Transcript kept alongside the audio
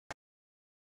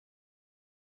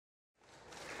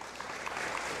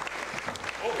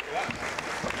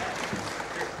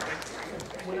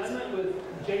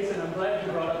Jason, I'm glad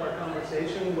you brought up our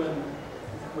conversation with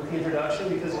the introduction,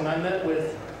 because when I met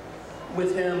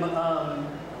with him,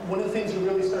 one of the things we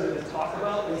really started to talk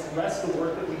about was less the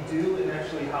work that we do and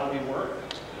actually how we work.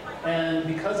 And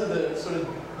because of the sort of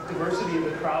diversity of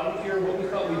the crowd here, what we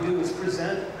thought we'd do is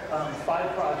present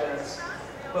 5 projects,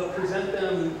 but present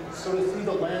them sort of through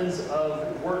the lens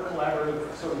of work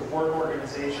collaborative, sort of work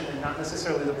organization, and not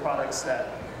necessarily the products that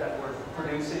we're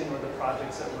producing or the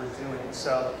projects that we're doing.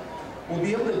 So we'll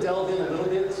be able to delve in a little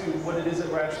bit to what it is that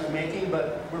we're actually making,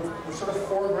 but we're sort of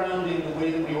foregrounding the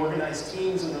way that we organize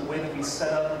teams and the way that we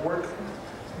set up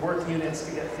work units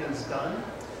to get things done.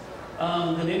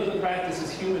 The name of the practice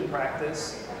is HouMinn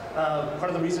Practice. Part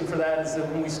of the reason for that is that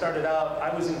when we started out,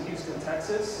 I was in Houston,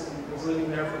 Texas, and was living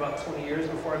there for about 20 years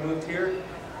before I moved here.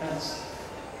 Hence,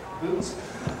 boots.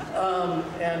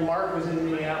 And Marc was in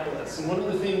Minneapolis. And one of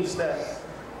the things that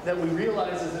we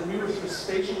realized is that we were sort of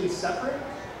spatially separate,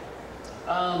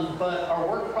 but our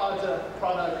work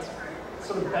product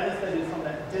sort of benefited from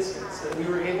that distance, that we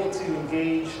were able to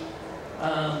engage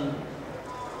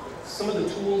some of the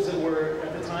tools that were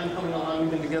at the time coming along.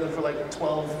 We've been together for like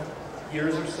 12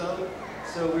 years or so.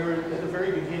 So we were at the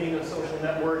very beginning of social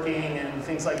networking and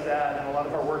things like that, and a lot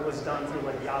of our work was done through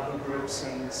like Yahoo groups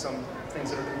and some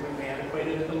things that are completely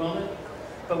antiquated at the moment.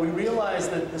 But we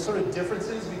realized that the sort of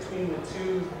differences between the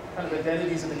two kind of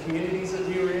identities and the communities that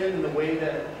we were in, and the way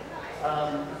that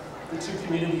the two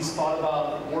communities thought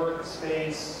about work,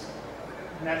 space,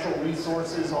 natural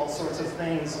resources, all sorts of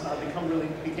things,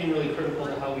 became really critical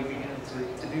to how we began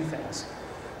to do things.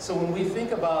 So when we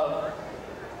think about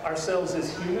ourselves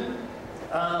as HouMinn,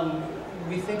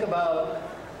 we think about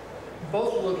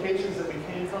both the locations that we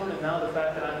came from, and now the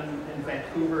fact that I'm in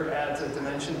Vancouver adds a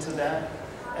dimension to that.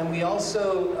 And we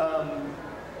also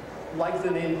like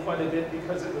the name quite a bit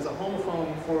because it was a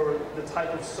homophone for the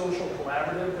type of social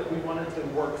collaborative that we wanted to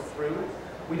work through.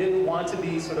 We didn't want to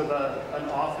be sort of an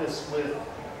office with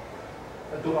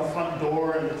a front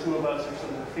door and the two of us are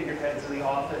sort of the figureheads of the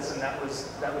office, and that was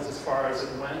as far as it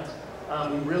went.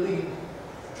 We really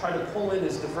try to pull in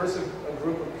as diverse a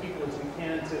group of people as we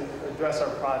can to address our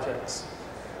projects.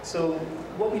 So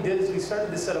what we did is we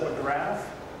started to set up a graph.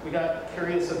 We got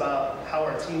curious about how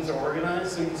our teams are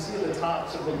organized. So you see at the top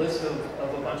sort of a list of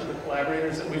a bunch of the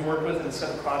collaborators that we've worked with and a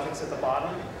set of projects at the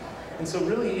bottom. And so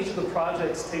really each of the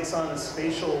projects takes on a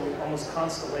spatial, almost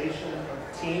constellation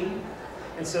of team.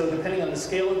 And so depending on the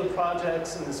scale of the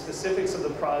projects and the specifics of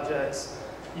the projects,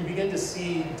 you begin to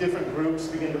see different groups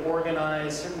begin to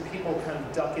organize. Certain people kind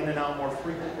of duck in and out more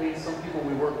frequently. Some people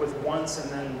we work with once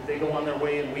and then they go on their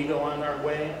way and we go on our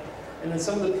way. And then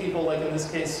some of the people, like in this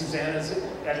case, Susanna's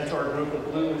added to our group. The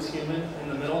blue is HouMinn in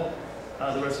the middle.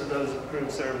 The rest of those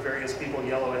groups are various people.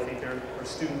 Yellow, I think, are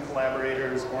student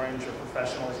collaborators. Orange are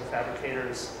professionals or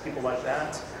fabricators, people like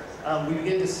that. We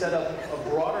begin to set up a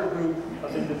broader group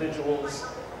of individuals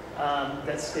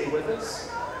that stay with us.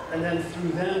 And then through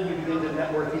them, we begin to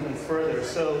network even further.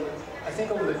 So I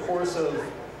think over the course of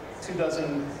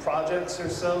 24 projects or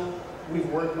so, we've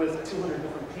worked with 200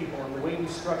 different people. And the way we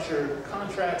structure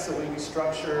contracts, the way we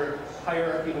structure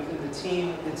hierarchy within the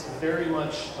team, it's very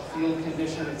much a field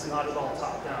condition. It's not at all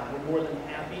top-down. We're more than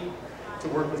happy to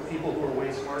work with people who are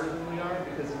way smarter than we are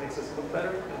because it makes us look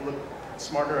better and look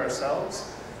smarter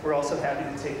ourselves. We're also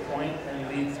happy to take point and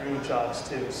lead through jobs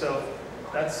too. So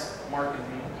that's Marc and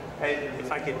me. Hey,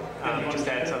 if I could just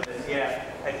add something. Yeah,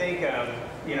 I think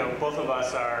you know, both of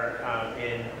us are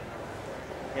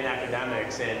in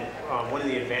academics, and one of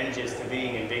the advantages to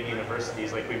being in big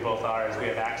universities like we both are is we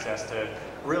have access to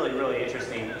really, really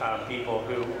interesting people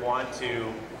who want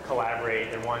to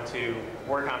collaborate and want to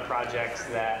work on projects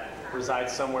that reside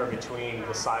somewhere between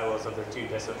the silos of their two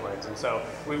disciplines. And so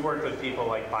we've worked with people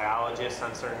like biologists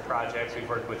on certain projects, we've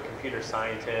worked with computer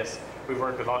scientists, we've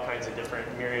worked with all kinds of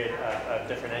myriad of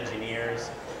different engineers,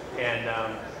 and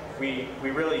we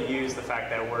really use the fact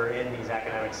that we're in these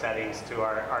academic settings to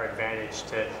our advantage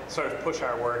to sort of push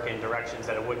our work in directions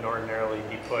that it wouldn't ordinarily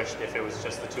be pushed if it was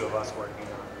just the two of us working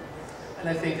on. And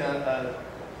I think a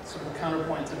sort of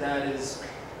counterpoint to that is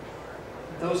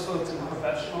those folks in the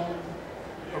professional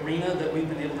arena that we've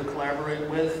been able to collaborate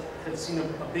with have seen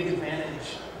a big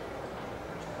advantage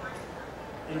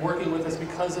in working with us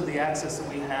because of the access that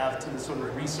we have to the sort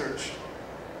of research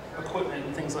equipment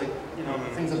and things like, you know,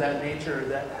 things of that nature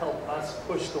that help us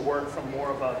push the work from more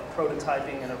of a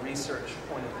prototyping and a research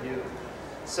point of view.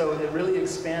 So it really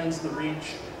expands the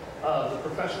reach of the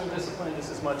professional discipline just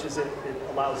as much as it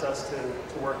allows us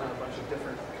to work on a bunch of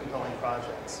different compelling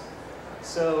projects.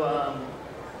 So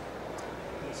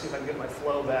let's see if I can get my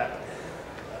flow back.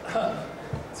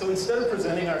 So instead of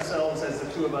presenting ourselves as the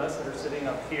two of us that are sitting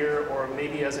up here, or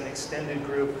maybe as an extended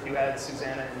group, if you add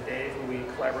Susanna and Dave, who we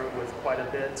collaborate with quite a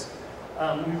bit,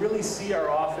 we really see our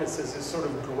office as this sort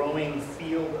of growing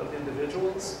field of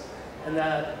individuals, and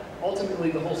that ultimately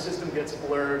the whole system gets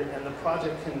blurred and the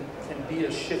project can be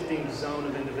a shifting zone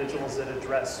of individuals that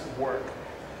address work.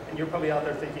 And you're probably out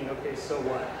there thinking, okay, so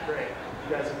what? Great.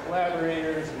 You guys are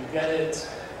collaborators, we get it.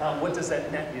 What does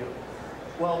that net you?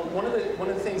 Well, one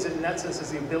of the things that nets us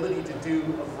is the ability to do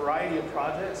a variety of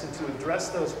projects and to address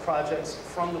those projects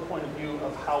from the point of view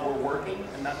of how we're working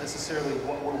and not necessarily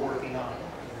what we're working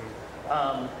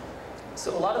on.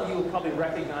 So a lot of you will probably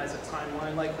recognize a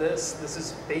timeline like this. This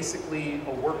is basically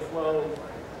a workflow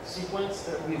sequence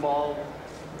that we've all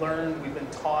learned, we've been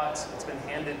taught, it's been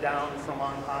handed down from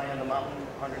on high on the mountain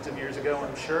hundreds of years ago,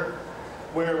 I'm sure,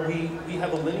 where we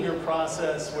have a linear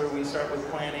process where we start with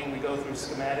planning, we go through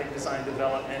schematic design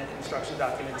development, construction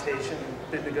documentation,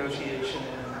 bid negotiation,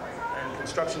 and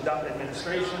construction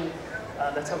administration.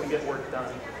 That's how we get work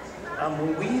done.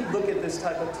 When we look at this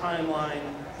type of timeline,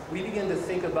 we begin to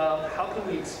think about how can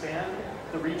we expand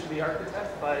the reach of the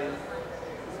architect by,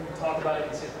 if we talk about it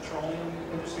in, say, petroleum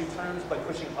industry terms, by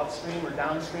pushing upstream or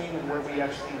downstream and where we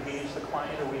actually engage the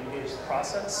client or we engage the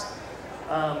process.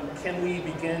 Can we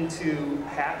begin to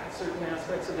hack certain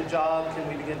aspects of the job? Can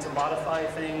we begin to modify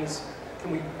things?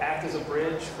 Can we act as a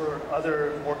bridge for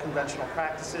other more conventional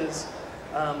practices?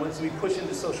 As we push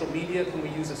into social media, can we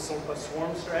use a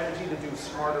swarm strategy to do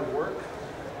smarter work?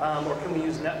 Or can we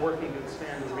use networking to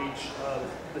expand the reach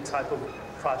of the type of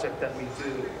project that we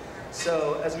do?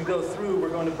 So as we go through, we're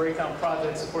going to break down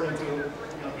projects according to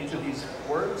each of these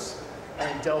words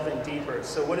and delve in deeper.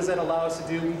 So what does that allow us to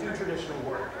do? We do traditional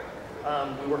work.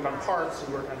 We work on parks,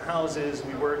 we work on houses,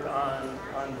 we work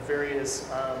on various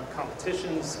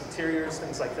competitions, interiors,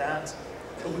 things like that.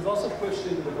 But we've also pushed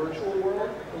into the virtual world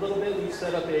a little bit. We've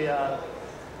set up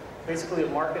basically a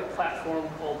market platform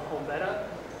called HouMinn,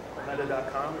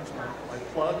 HouMinn.com, which is my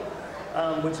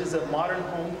plug, which is a modern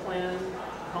home plan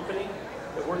company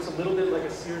that works a little bit like a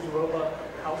Sears Roebuck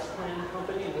house plan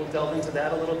company. We'll delve into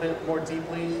that a little bit more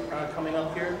deeply coming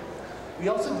up here. We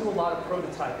also do a lot of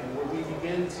prototyping where we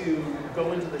begin to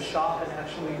go into the shop and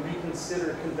actually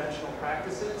reconsider conventional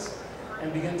practices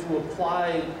and begin to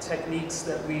apply techniques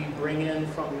that we bring in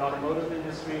from the automotive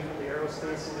industry, from the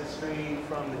aerospace industry,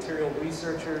 from material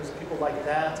researchers, people like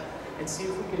that, and see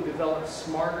if we can develop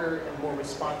smarter and more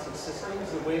responsive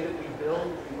systems. The way that we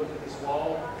build, if you look at this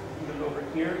wall, even over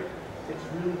here, it's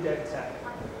really dead tech.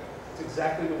 It's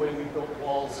exactly the way we've built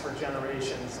walls for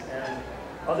generations. And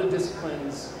other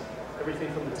disciplines,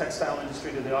 everything from the textile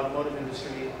industry to the automotive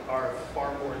industry, are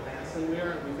far more advanced than we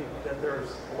are. And we think that there's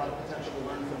a lot of potential to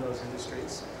learn from those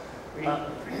industries.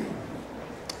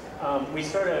 We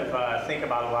sort of think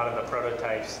about a lot of the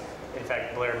prototypes. In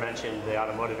fact, Blair mentioned the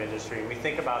automotive industry. We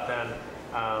think about them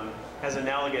as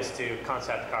analogous to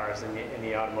concept cars in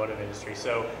the automotive industry.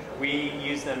 So we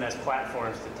use them as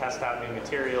platforms to test out new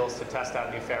materials, to test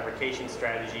out new fabrication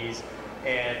strategies.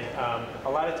 And a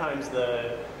lot of times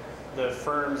the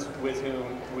firms with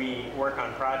whom we work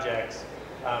on projects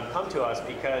come to us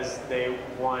because they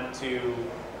want to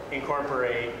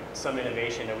incorporate some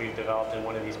innovation that we've developed in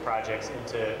one of these projects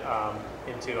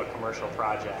into a commercial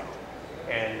project.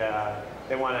 And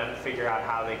they want to figure out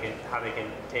how they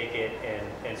can take it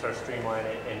and sort of streamline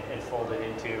it and fold it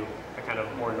into a kind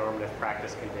of more normative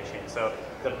practice condition. So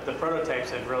the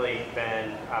prototypes have really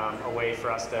been a way for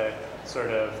us to sort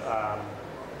of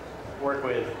work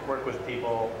with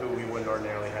people who we wouldn't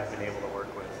ordinarily have been able to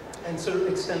work with. And sort of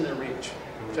extend their reach,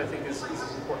 which I think is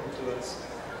important to us.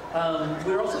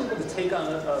 We're also able to take on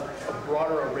a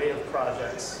broader array of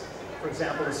projects. For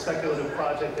example, a speculative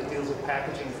project that deals with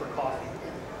packaging for coffee,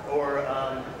 or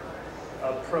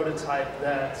a prototype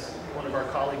that one of our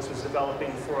colleagues was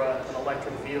developing for an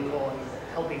electric vehicle and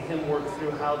helping him work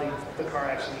through how the car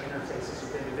actually interfaces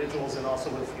with individuals and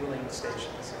also with fueling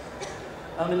stations.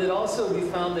 And it also, we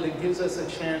found that it gives us a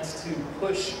chance to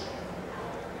push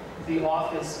the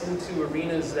office into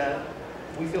arenas that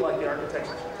we feel like the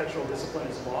architectural discipline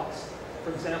is lost.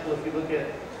 For example, if you look at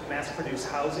mass-produced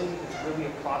housing, it's really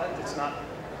a product. It's not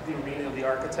the arena of the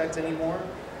architect anymore.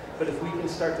 But if we can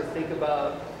start to think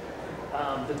about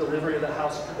the delivery of the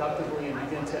house productively and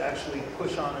begin to actually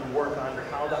push on and work on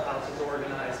how the house is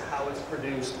organized, how it's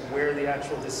produced, where the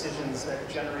actual decisions that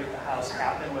generate the house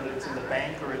happen, whether it's in the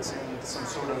bank or it's in some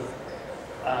sort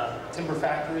of timber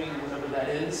factory, whatever that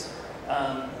is,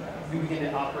 we begin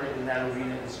to operate in that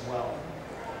arena as well.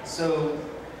 So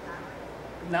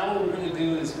now what we're going to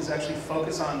do is actually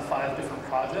focus on 5 different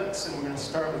projects, and we're going to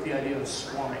start with the idea of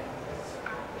swarming.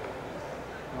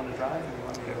 You want to drive? Or you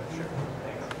want me to? Sure.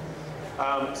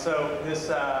 Thanks. So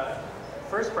this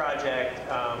first project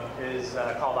is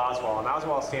called Oswald, and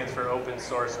Oswald stands for Open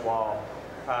Source Wall.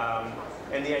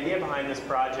 And the idea behind this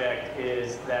project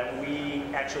is that we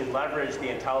actually leverage the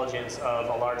intelligence of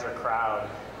a larger crowd,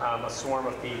 a swarm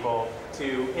of people,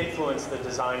 to influence the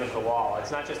design of the wall.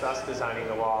 It's not just us designing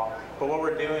the wall, but what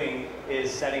we're doing is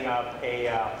setting up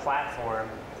a platform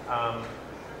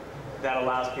that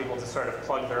allows people to sort of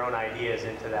plug their own ideas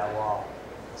into that wall.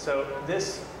 So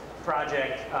this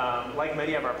project, like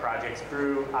many of our projects,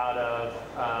 grew out of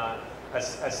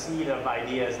a seed of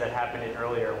ideas that happened in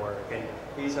earlier work. And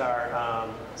these are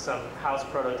some house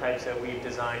prototypes that we've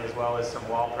designed, as well as some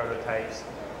wall prototypes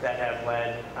that have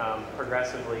led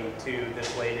progressively to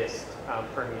this latest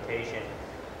permutation.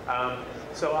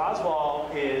 So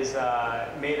Oswald is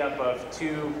made up of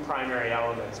two primary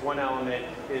elements. One element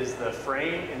is the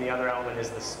frame, and the other element is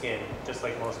the skin, just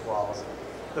like most walls.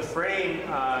 The frame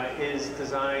is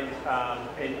designed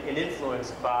and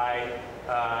influenced by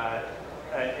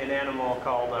an animal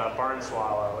called barn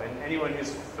swallow. And anyone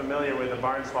who's familiar with a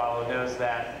barn swallow knows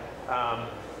that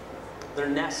their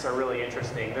nests are really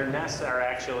interesting. Their nests are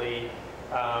actually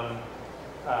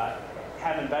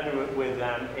have embedded with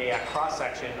them a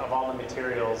cross-section of all the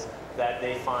materials that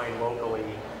they find locally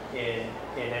in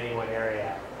any one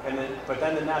area. And then, but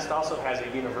then the nest also has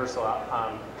a universal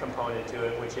component to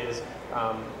it, which is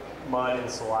mud and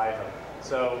saliva.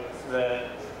 So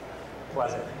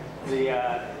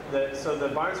so the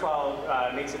barn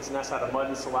swallow makes its nest out of mud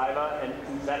and saliva, and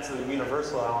that's the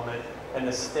universal element. And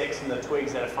the sticks and the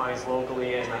twigs that it finds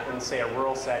locally in say, a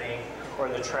rural setting, or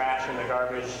the trash and the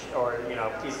garbage, or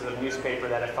pieces of newspaper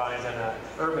that it finds in an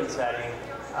urban setting,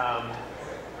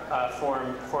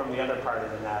 form the other part of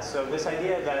the nest. So this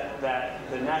idea that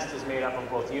the nest is made up of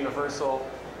both universal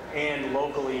and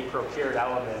locally procured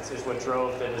elements is what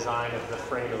drove the design of the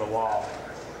frame of the wall.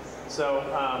 So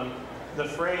the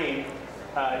frame,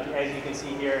 as you can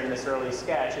see here in this early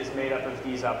sketch, is made up of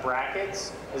these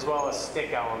brackets as well as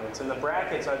stick elements. And the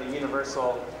brackets are the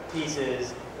universal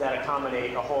pieces that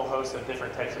accommodate a whole host of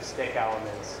different types of stick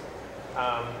elements.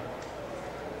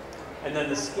 And then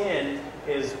the skin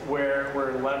is where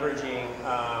we're leveraging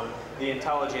the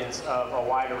intelligence of a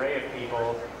wide array of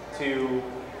people to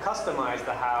customize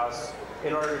the house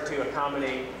in order to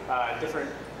accommodate different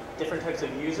types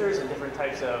of users and different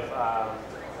types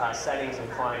of settings and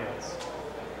climates.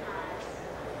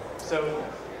 So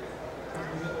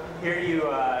here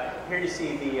you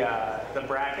see the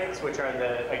brackets, which are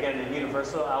again the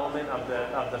universal element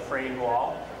of the framed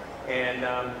wall. And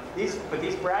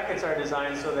these brackets are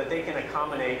designed so that they can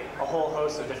accommodate a whole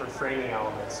host of different framing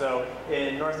elements. So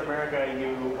in North America,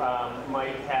 you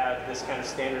might have this kind of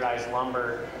standardized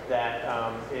lumber that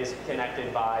is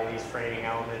connected by these framing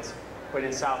elements. But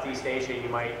in Southeast Asia, you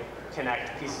might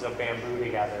connect pieces of bamboo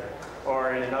together.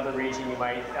 Or in another region, you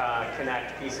might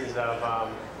connect pieces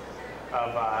of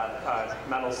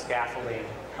metal scaffolding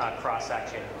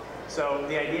cross-section. So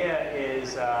the idea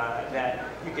is that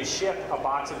you could ship a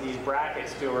box of these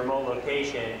brackets to a remote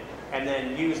location and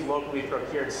then use locally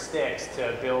procured sticks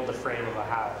to build the frame of a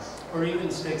house. Or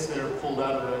even sticks that are pulled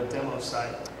out of a demo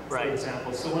site, for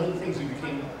example. So one of the things we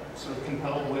became sort of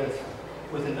compelled with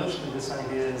the notion of this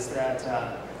idea is that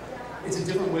it's a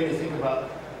different way to think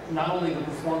about not only the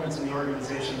performance and the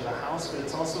organization of the house, but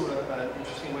it's also an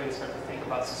interesting way to start to think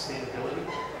about sustainability.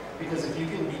 Because if you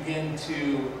can begin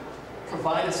to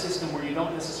provide a system where you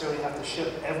don't necessarily have to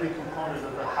ship every component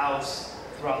of the house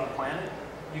throughout the planet,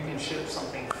 you can ship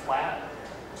something flat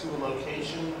to a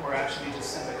location, or actually just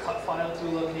send a cut file to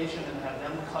a location and have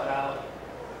them cut out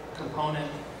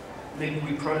component. Maybe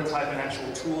we prototype an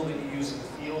actual tool that you use in the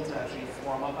field to actually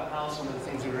form up a house. One of the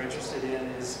things we were interested in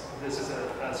is this is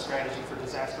a strategy for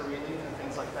disaster relief and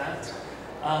things like that.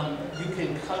 You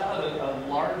can cut out a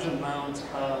large amount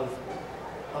of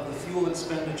the fuel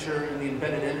expenditure and the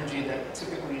embedded energy that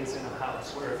typically is in a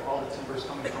house, where if all the timber is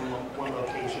coming from one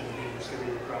location and being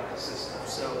distributed throughout the system.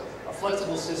 So a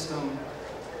flexible system,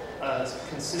 a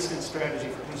consistent strategy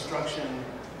for construction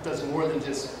does more than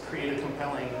just create a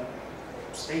compelling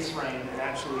space frame. It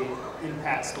actually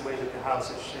impacts the way that the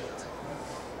house is shipped.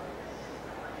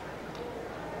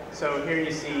 So here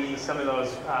you see some of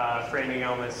those framing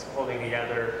elements holding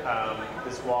together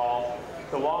this wall.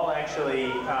 The wall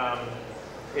actually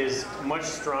is much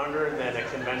stronger than a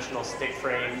conventional stick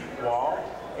frame wall,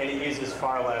 and it uses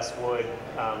far less wood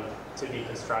to be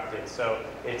constructed. So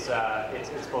it's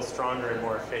both stronger and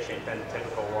more efficient than a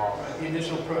typical wall. The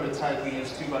initial prototype, we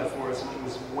used 2x4s, and it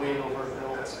was way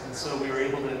overbuilt, and so we were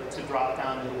able to drop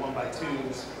down into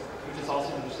 1x2s which is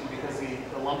also interesting because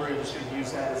the lumber industry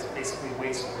views that as basically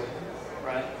waste wood,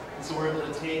 right? And so we're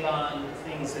able to take on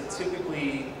things that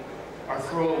typically are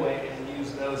throwaway and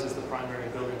use those as the primary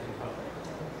building component.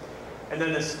 And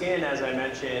then the skin, as I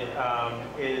mentioned,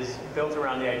 is built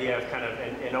around the idea of kind of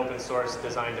an open source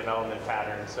design development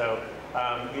pattern. So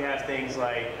you have things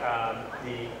like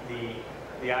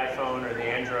the iPhone or the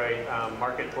Android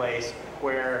marketplace,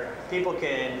 where people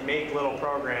can make little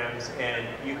programs and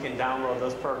you can download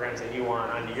those programs that you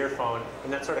want onto your phone,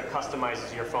 and that sort of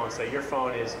customizes your phone. So your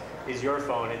phone is your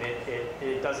phone, and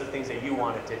it does the things that you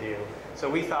want it to do. So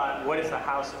we thought, what if a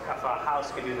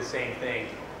house could do the same thing?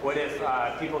 What if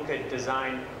people could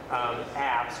design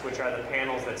apps, which are the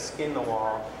panels that skin the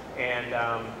wall, and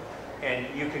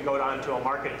you could go onto a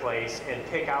marketplace and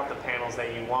pick out the panels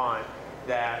that you want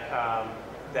that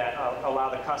allow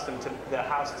the house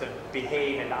to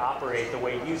behave and to operate the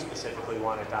way you specifically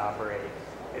want it to operate.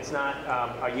 It's not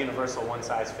a universal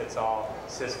one-size-fits-all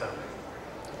system.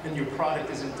 And your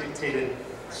product isn't dictated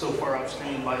so far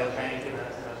upstream by a bank and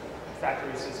a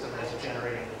factory system as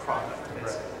generating the product.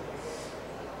 Right.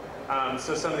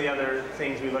 So some of the other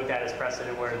things we looked at as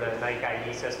precedent were the Nike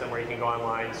ID system, where you can go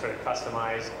online and sort of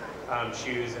customize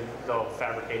shoes, and they'll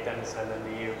fabricate them and send them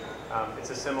to you. It's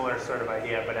a similar sort of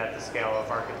idea, but at the scale of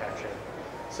architecture.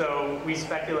 So we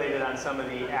speculated on some of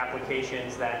the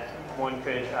applications that one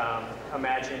could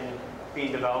imagine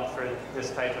being developed for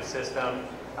this type of system,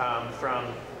 from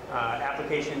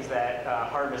applications that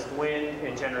harvest wind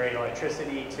and generate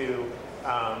electricity to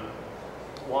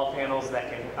wall panels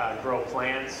that can grow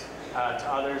plants,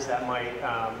 to others that might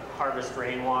harvest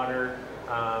rainwater,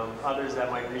 others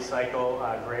that might recycle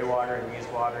gray water and used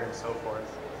water, and so forth.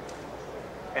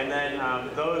 And then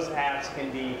those apps can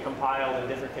be compiled in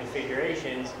different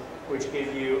configurations, which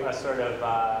give you a sort of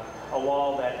a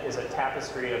wall that is a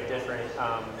tapestry of different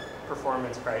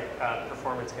performance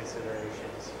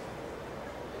considerations.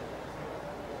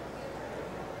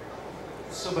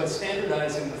 So by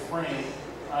standardizing the frame,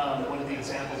 one of the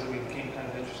examples that we became kind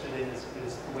of interested in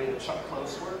is the way that Chuck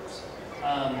Close works.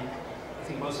 I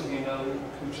think most of you know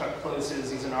who Chuck Close is.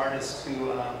 He's an artist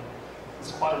who is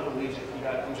a quadriplegic. He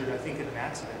got injured, I think, in an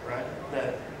accident, right?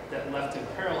 That left him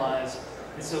paralyzed.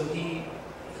 And so he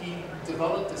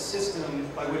developed a system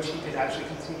by which he could actually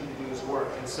continue to do his work.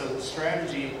 And so the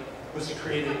strategy was to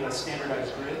create a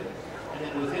standardized grid. And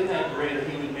then within that grid,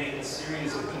 he would make a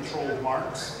series of controlled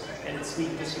marks. And it's the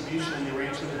distribution and the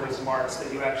arrangement of those marks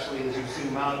that you actually, as you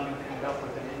zoom out, you end up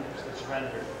with an image that's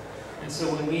rendered. And so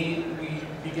when we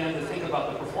began to think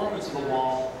about the performance of the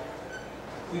wall,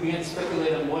 we began to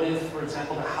speculate on what if, for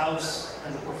example, the house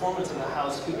and the performance of the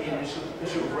house could be an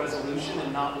issue of resolution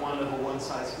and not one of a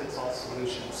one-size-fits-all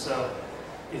solution. So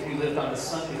if you lived on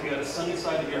if you had a sunny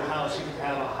side of your house, you could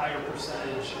have a higher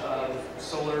percentage of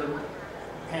solar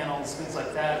panels, things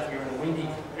like that. If you're in a windy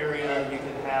area, you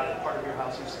could have part of your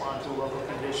house respond to a local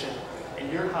condition.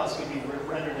 And your house could be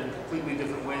rendered in a completely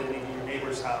different way than maybe your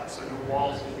neighbor's house, or your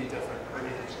walls could be different, or you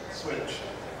could switch.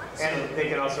 And they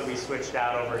can also be switched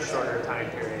out over a shorter time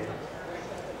period.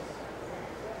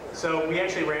 So we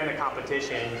actually ran a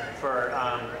competition for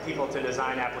people to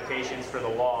design applications for the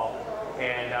wall.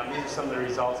 And these are some of the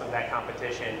results of that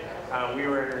competition. We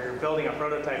were building a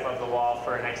prototype of the wall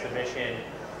for an exhibition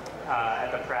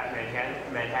at the Pratt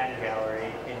Manhattan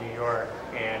Gallery in New York.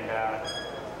 And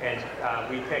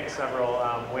we picked several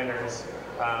winners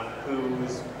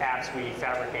whose apps we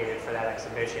fabricated for that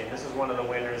exhibition. This is one of the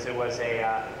winners. It was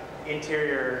a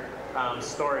interior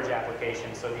storage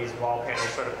application. So these wall panels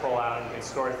sort of pull out and you can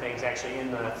store things actually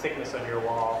in the thickness of your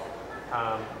wall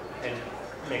and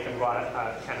make them go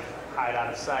out, kind of hide out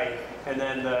of sight. And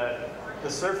then the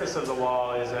surface of the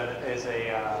wall is an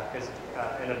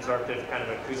absorptive kind of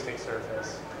acoustic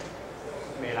surface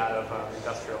made out of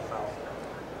industrial felt.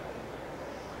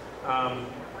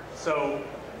 So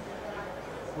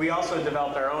we also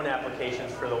developed our own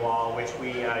applications for the wall, which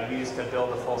we used to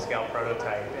build a full-scale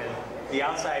prototype. And the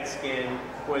outside skin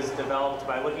was developed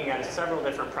by looking at several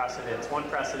different precedents. One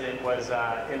precedent was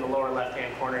in the lower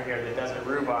left-hand corner here, the desert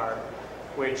rhubarb,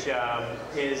 which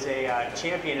is a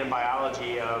champion in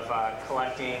biology of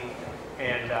collecting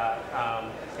and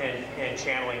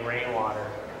channeling rainwater.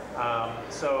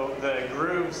 So the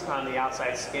grooves on the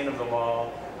outside skin of the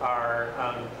wall are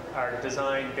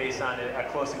designed based on a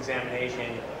close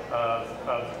examination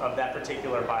of that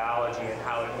particular biology and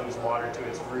how it moves water to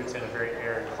its roots in a very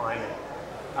arid climate.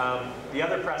 The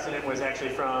other precedent was actually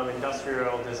from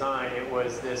industrial design. It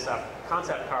was this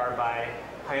concept car by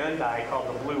Hyundai called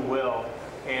the Blue Will,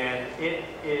 and it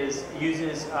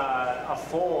uses a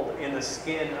fold in the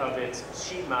skin of its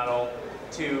sheet metal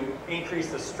to increase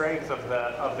the strength of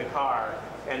the car.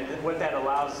 And what that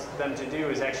allows them to do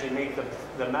is actually make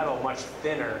the metal much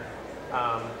thinner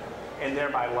and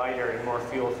thereby lighter and more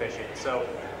fuel efficient. So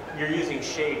you're using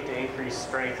shape to increase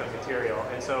strength of material.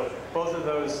 And so both of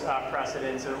those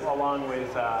precedents, along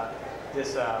with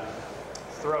this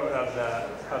throat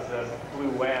of the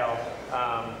blue whale,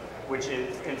 which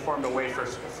informed a way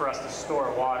for us to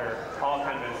store water, all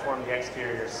kind of informed the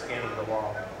exterior skin of the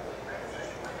wall.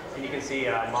 And you can see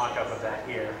a mock-up of that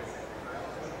here.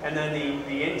 And then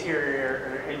the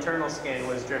interior, or internal skin,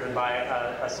 was driven by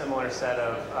a similar set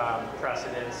of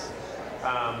precedents.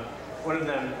 One of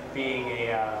them being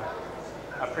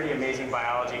a pretty amazing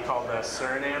biology called the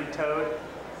Suriname toad,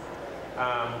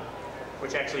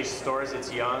 which actually stores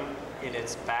its young in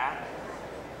its back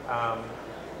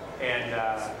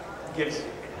and gives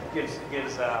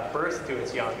birth to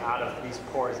its young out of these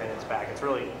pores in its back. It's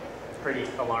really pretty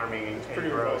alarming and pretty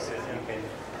gross. If you can.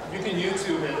 You can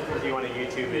YouTube it. If you want to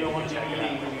YouTube it, you don't want to be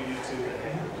eating when you YouTube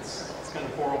it. It's kind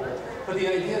of horrible. But the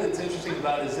idea that's interesting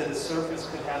about it is that a surface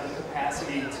could have the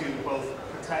capacity to both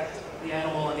protect the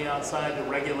animal on the outside, to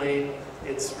regulate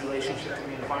its relationship to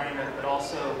the environment, but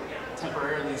also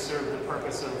temporarily serve the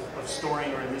purpose of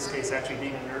storing, or in this case, actually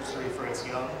being a nursery for its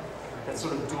young. That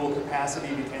sort of dual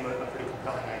capacity became a pretty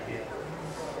compelling idea.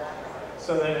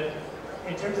 So then,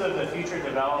 in terms of the future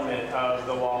development of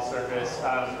the wall surface,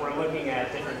 we're looking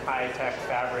at different high-tech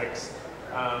fabrics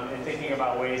and thinking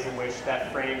about ways in which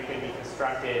that frame could be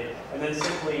constructed, and then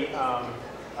simply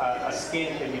a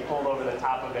skin could be pulled over the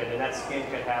top of it, and that skin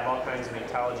could have all kinds of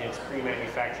intelligence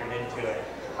pre-manufactured into it.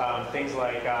 Things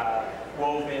like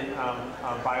woven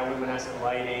bioluminescent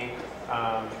lighting,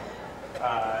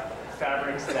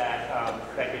 fabrics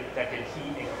that could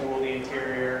heat and cool the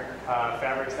interior,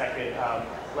 fabrics that could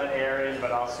let air in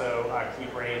but also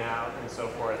keep rain out, and so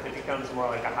forth. It becomes more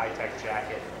like a high-tech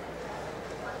jacket.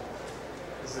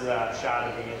 This is a shot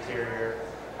of the interior.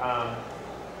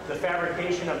 The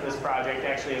fabrication of this project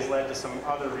actually has led to some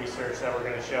other research that we're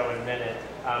going to show in a minute,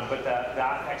 but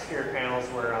the exterior panels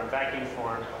were vacuum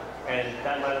formed, and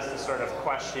that led us to sort of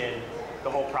question the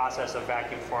whole process of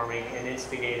vacuum forming and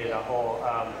instigated a whole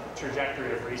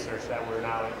trajectory of research that we're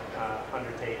now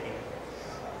undertaking.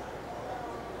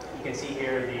 You can see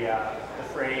here the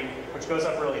frame, which goes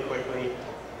up really quickly,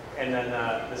 and then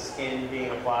the skin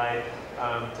being applied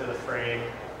to the frame.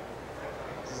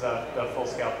 This is the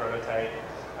full-scale prototype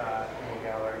in the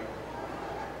gallery.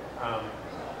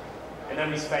 And then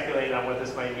we speculated on what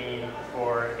this might mean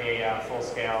for a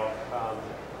full-scale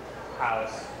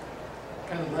house.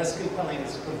 Kind of less compelling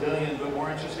as a pavilion, but more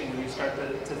interesting when you start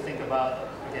to think about,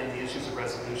 again, the issues of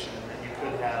resolution, and that you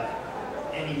could have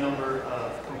any number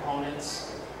of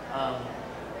components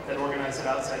that organize that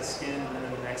outside skin. And then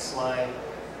in the next slide,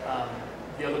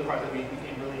 the other part that we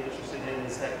became really interested in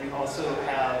is that we also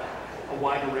have a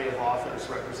wide array of authors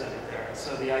represented there. And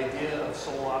so the idea of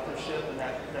sole authorship and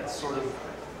that sort of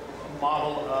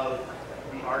model of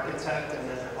the architect and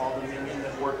then all the minion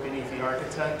that work beneath the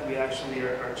architect, we actually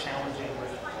are challenging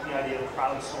with the idea of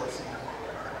crowdsourcing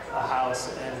a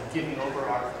house and giving over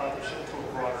our authorship to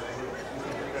a broader group. We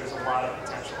think that there's a lot of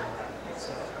potential in that.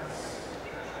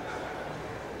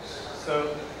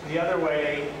 So the other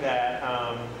way that,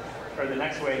 or the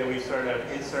next way that we've sort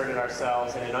of inserted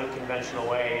ourselves in an unconventional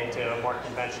way into a more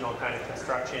conventional kind of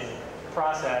construction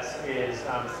process is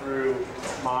through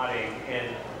modding.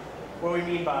 And what we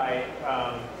mean by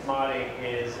modding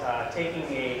is taking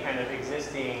a kind of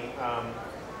existing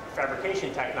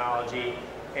fabrication technology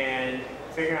and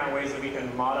figuring out ways that we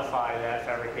can modify that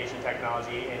fabrication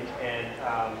technology and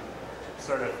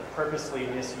sort of purposely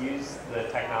misuse the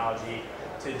technology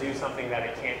to do something that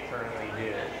it can't currently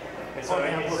do. And so or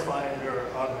amplify it or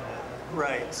augment it.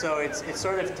 Right. So it's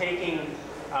sort of taking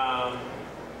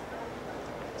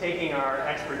taking our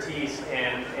expertise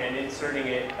and inserting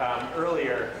it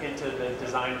earlier into the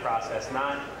design process,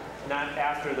 not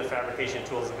after the fabrication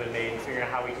tools have been made and figuring out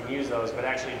how we can use those, but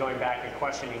actually going back and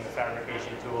questioning the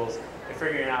fabrication tools and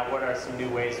figuring out what are some new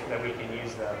ways that we can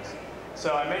use those.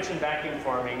 So I mentioned vacuum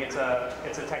forming. It's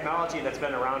a technology that's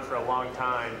been around for a long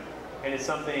time, and it's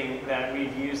something that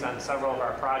we've used on several of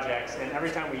our projects, and every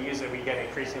time we use it, we get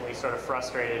increasingly sort of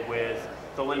frustrated with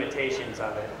the limitations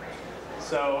of it.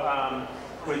 So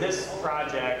with this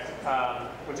project,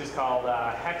 which is called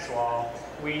Hex Wall,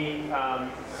 we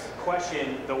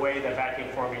question the way that vacuum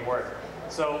forming works.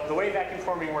 So the way vacuum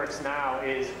forming works now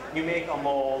is you make a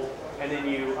mold, and then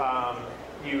you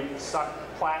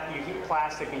heat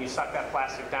plastic and you suck that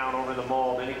plastic down over the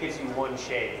mold, and it gives you one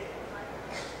shape.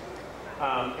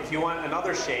 If you want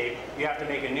another shape, you have to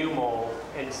make a new mold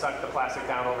and suck the plastic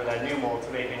down over that new mold to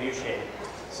make a new shape.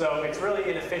 So it's really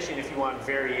inefficient if you want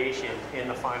variation in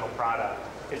the final product.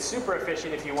 It's super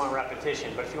efficient if you want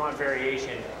repetition, but if you want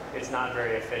variation, it's not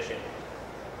very efficient.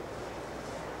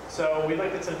 So we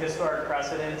looked at some historic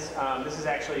precedents. This is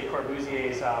actually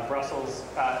Corbusier's Brussels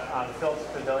Phillips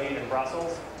Pavilion in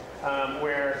Brussels,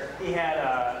 where he had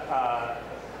a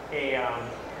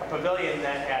pavilion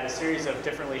that had a series of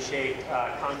differently shaped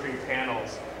concrete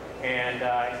panels. And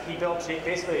he built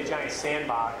basically a giant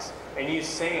sandbox and used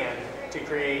sand to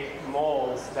create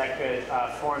molds that could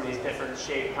form these different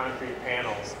shaped concrete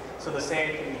panels. So the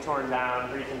sand can be torn down,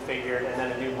 reconfigured, and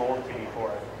then a new mold can be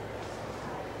poured.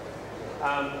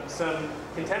 Some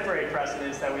contemporary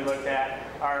precedents that we looked at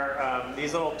are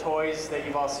these little toys that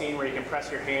you've all seen where you can press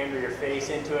your hand or your face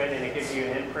into it and it gives you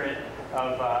an imprint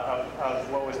of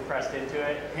what was pressed into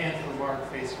it. Hand for Marc,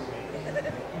 face for me.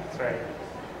 That's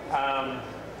right.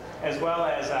 As well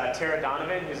as Tara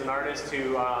Donovan, who's an artist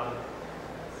who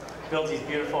builds these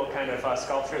beautiful kind of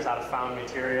sculptures out of found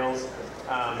materials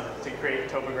to create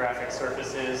topographic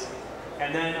surfaces.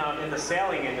 And then in the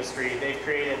sailing industry, they've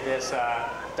created this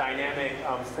dynamic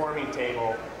forming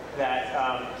table that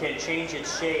can change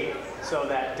its shape so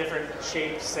that different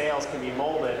shaped sails can be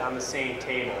molded on the same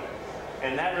table.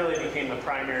 And that really became the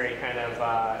primary kind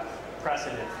of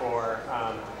precedent for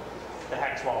the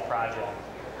Hex Wall project.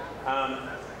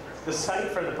 The site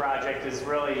for the project is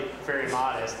really very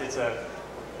modest. It's a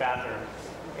bathroom.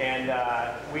 And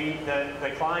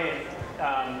the client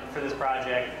for this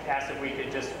project asked if we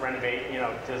could just renovate,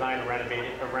 design a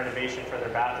renovation for their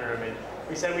bathroom. And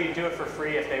we said we'd do it for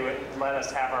free if they would let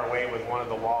us have our way with one of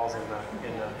the walls in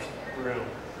the room.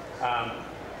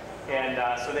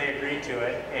 So they agreed to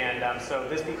it. And so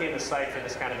this became the site for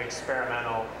this kind of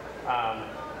experimental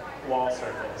wall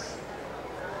surface.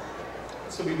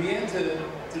 So we began to do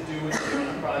what we do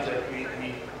on the project. We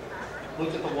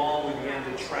looked at the wall, we began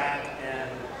to track and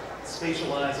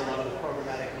spatialize a lot of the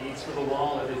programmatic needs for the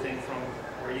wall, everything from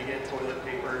where you get toilet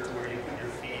paper to where you put your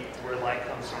feet, to where light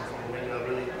comes from a window,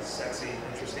 really sexy,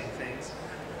 interesting things.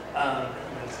 And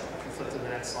then if you flip to the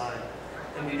next slide.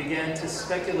 And we began to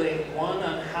speculate, one,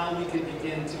 on how we could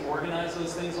begin to organize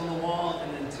those things on the wall,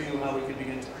 and then two, how we could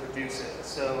begin to produce it.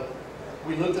 So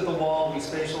we looked at the wall, we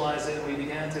spatialized it, and we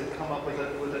began to come up with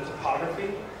a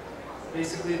topography.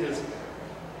 Basically, there's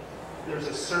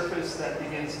a surface that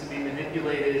begins to be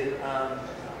manipulated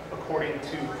according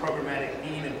to programmatic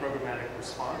need and programmatic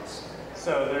response.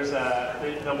 So there's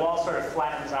the wall sort of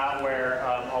flattens out where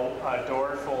a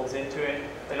door folds into it.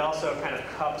 It also kind of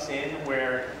cups in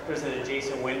where there's an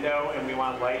adjacent window and we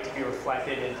want light to be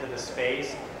reflected into the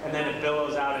space. And then it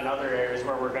billows out in other areas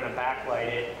where we're going to backlight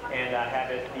it and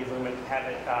have it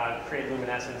create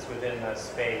luminescence within the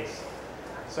space.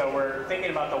 So we're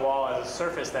thinking about the wall as a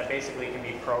surface that basically can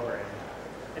be programmed.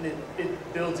 And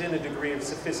it builds in a degree of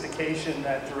sophistication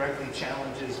that directly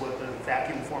challenges what the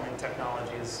vacuum forming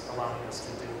technology is allowing us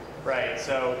to do. Right,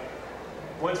 so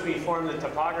once we formed the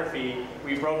topography,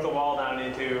 we broke the wall down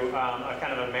into a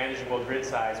kind of a manageable grid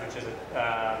size, which is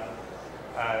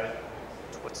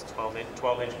what's 12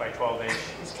 inch by 12 inch.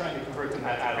 He's trying to convert to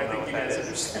metric. I think you guys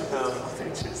understand 12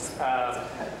 inches.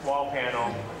 Wall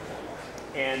panel.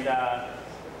 And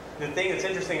the thing that's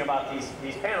interesting about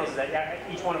these panels is that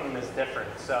each one of them is different.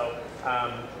 So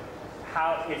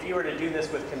if you were to do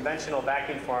this with conventional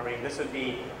vacuum forming, this would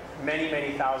be many,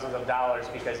 many thousands of dollars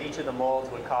because each of the molds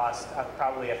would cost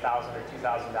probably $1,000 or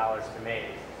 $2,000 to make.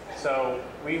 So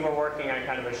we were working on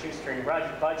kind of a shoestring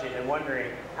budget and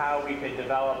wondering how we could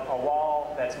develop a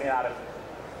wall that's made out of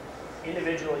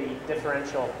individually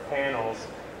differential panels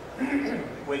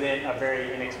within a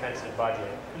very inexpensive budget.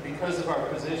 Because of our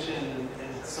position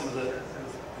and some of the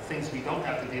things we don't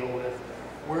have to deal with,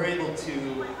 we're able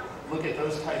to look at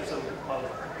those types of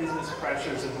business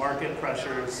pressures and market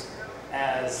pressures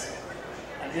as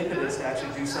an impetus to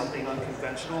actually do something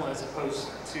unconventional as opposed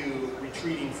to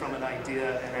retreating from an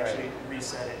idea and actually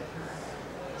resetting.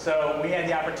 So we had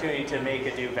the opportunity to make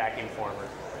a new vacuum former.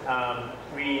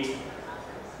 We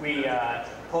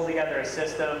pulled together a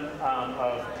system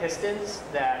of pistons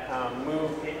that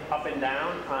move up and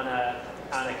down on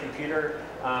a computer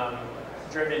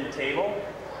driven table,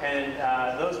 and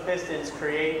those pistons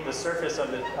create the surface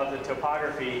of the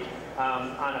topography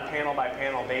on a panel by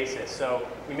panel basis. So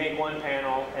we make one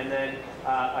panel, and then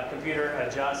a computer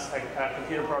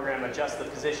program adjusts the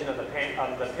position of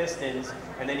the pistons,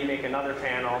 and then you make another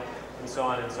panel, and so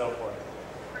on and so forth.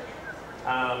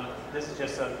 This is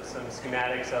just some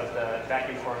schematics of the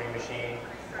vacuum forming machine.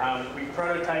 We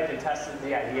prototyped and tested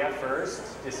the idea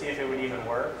first to see if it would even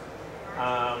work.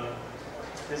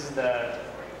 This is the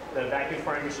the vacuum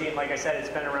forming machine, like I said, it's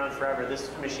been around forever. This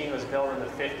machine was built in the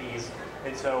 50s,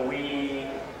 and so we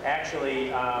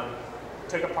actually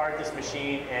took apart this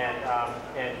machine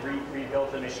and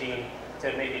rebuilt the machine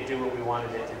to make it do what we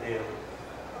wanted it to do.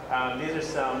 These are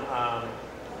some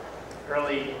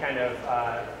early kind of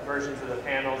versions of the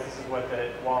panels. This is what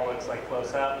the wall looks like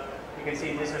close up. You can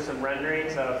see these are some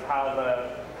renderings of how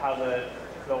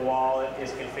the wall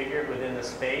is configured within the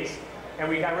space. And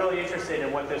we got really interested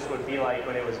in what this would be like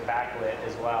when it was backlit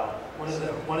as well.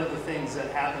 One of the things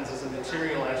that happens is the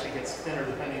material actually gets thinner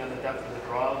depending on the depth of the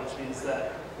draw, which means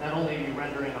that not only are you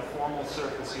rendering a formal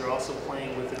surface, you're also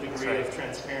playing with the degree of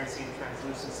transparency and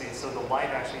translucency. So the light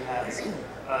actually has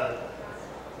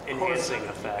enhancing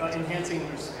effect. Enhancing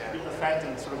effect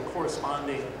and sort of a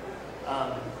corresponding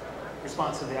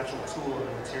response to the actual tool and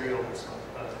the material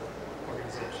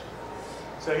organization.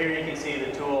 So here you can see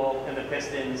the tool and the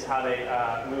pistons, how they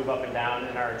move up and down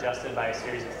and are adjusted by a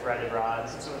series of threaded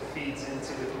rods. So it feeds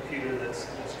into the computer that's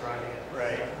driving it.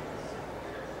 Right.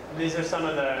 These are some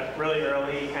of the really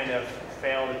early kind of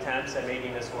failed attempts at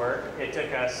making this work. It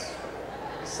took us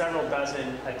several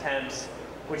dozen attempts,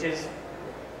 which is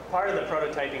part of the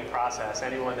prototyping process.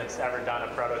 Anyone that's ever done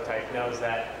a prototype knows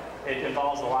that it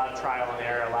involves a lot of trial and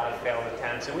error, a lot of failed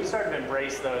attempts. And we started to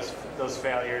embrace those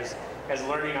failures as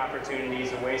learning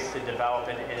opportunities and ways to develop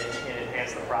and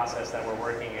enhance the process that we're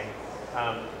working in.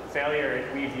 Failure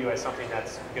we view as something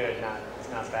that's good,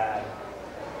 not bad.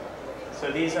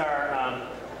 So these are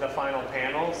the final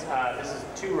panels. This is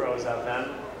 2 rows of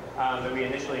them that we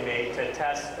initially made to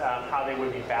test how they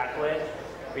would be backlit.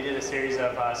 We did a series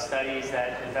of studies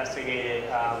that investigated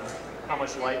how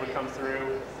much light would come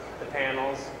through the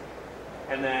panels.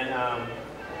 And then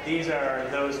these are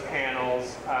those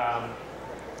panels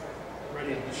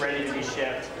ready to be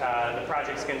shipped. The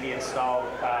project's going to be installed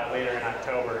later in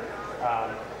October.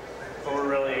 But we're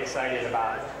really excited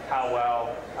about how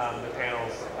well the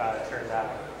panels turned out.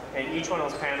 And each one of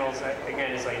those panels,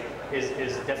 again,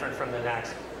 is different from the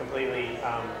next, completely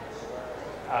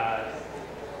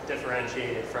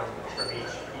differentiated from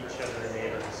each of their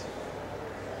neighbors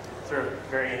through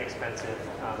very inexpensive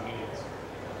means.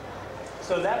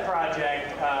 So that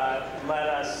project led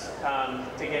us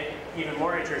to get even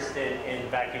more interested in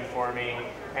vacuum forming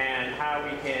and how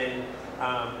we can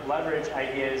leverage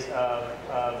ideas of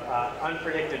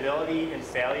unpredictability and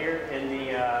failure in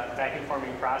the vacuum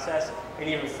forming process, and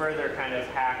even further kind of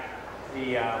hack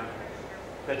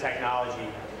the technology.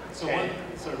 So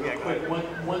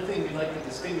one thing we'd like to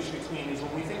distinguish between is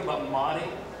when we think about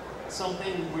modding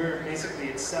something, we're basically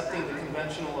accepting the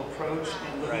conventional approach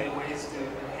and looking at ways to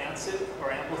enhance it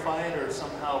or amplify it or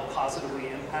somehow positively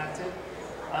impact it.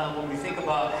 When we think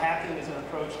about hacking as an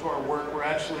approach to our work, we're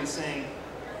actually saying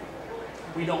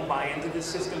we don't buy into this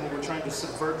system, and we're trying to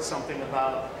subvert something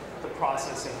about the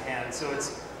process in hand. So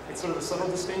it's sort of a subtle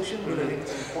distinction, but I think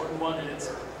it's an important one, and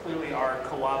it's clearly our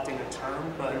co-opting a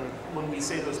term, but when we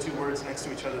say those 2 words next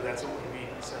to each other, that's what we mean.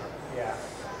 So. Yeah.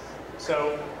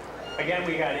 So again,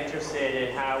 we got interested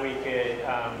in how we could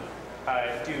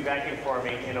do vacuum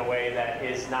forming in a way that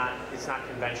is not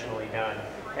conventionally done.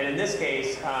 And in this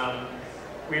case,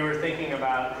 we were thinking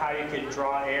about how you could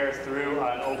draw air through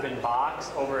an open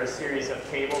box over a series of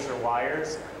cables or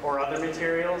wires or other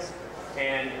materials,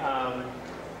 and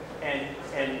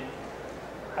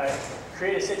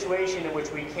create a situation in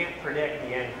which we can't predict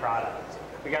the end product.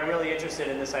 We got really interested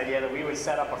in this idea that we would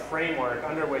set up a framework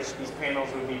under which these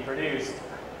panels would be produced,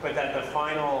 but that the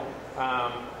final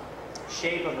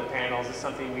shape of the panels is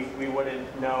something we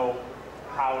wouldn't know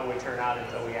how it would turn out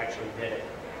until we actually did it.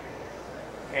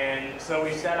 And so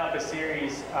we set up a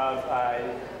series of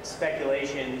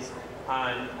speculations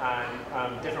on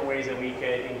different ways that we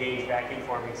could engage vacuum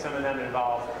forming. Some of them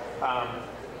involve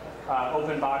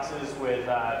open boxes with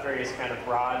various kind of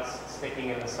rods sticking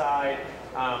in the side,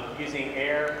 using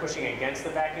air pushing against the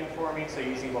vacuum forming, so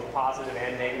using both positive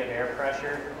and negative air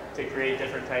pressure to create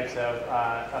different types of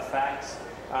effects,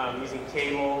 using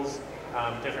cables,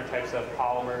 different types of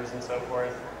polymers and so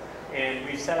forth. And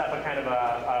we've set up a kind of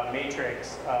a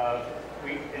matrix of,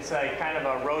 it's a kind of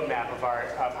a roadmap of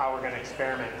how we're going to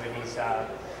experiment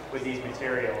with these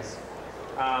materials.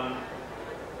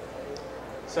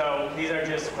 So these are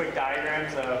just quick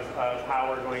diagrams of how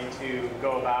we're going to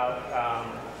go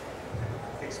about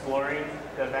exploring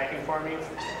the vacuum forming.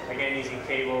 Again, using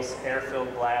cables,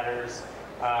 air-filled bladders,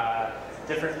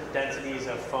 different densities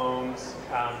of foams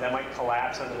that might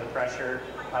collapse under the pressure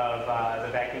of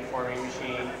the vacuum forming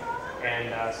machine,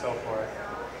 and so forth.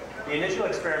 The initial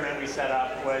experiment we set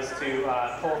up was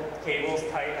to pull cables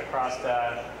tight across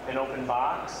an open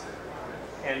box,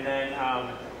 and then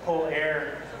pull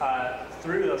air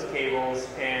through those cables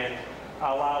and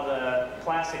allow the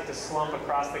plastic to slump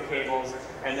across the cables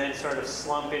and then sort of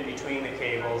slump in between the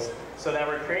cables, so that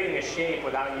we're creating a shape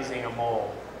without using a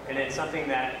mold. And it's something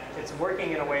that it's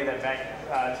working in a way that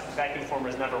vacuum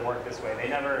formers never work this way. They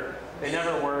never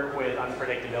work with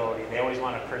unpredictability. They always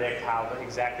want to predict how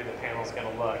exactly the panel is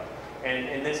going to look. And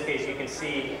in this case, you can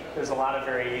see there's a lot of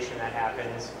variation that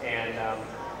happens, and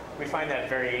we find that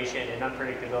variation and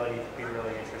unpredictability to be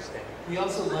really interesting. We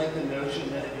also like the notion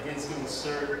that it begins to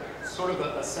insert sort of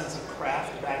a sense of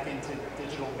craft back into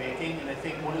digital making. And I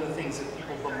think one of the things that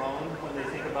people bemoan when they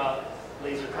think about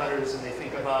laser cutters and they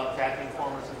think about vacuum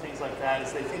formers and things like that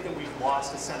is they think that we've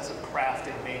lost a sense of craft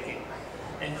in making.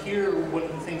 And here, one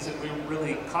of the things that we're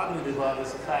really cognitive of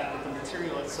is the fact that the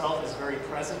material itself is very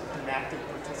present, an active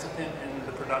participant in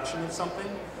the production of something,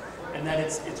 and that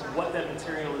it's what that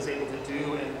material is able to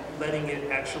do and letting it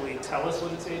actually tell us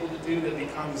what it's able to do that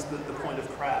becomes the point of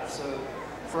craft. So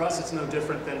for us, it's no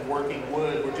different than working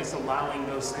wood. We're just allowing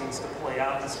those things to play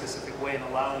out in a specific way and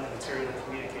allowing the material to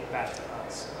communicate back to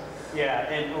us. Yeah,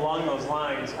 and along those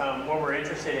lines, what we're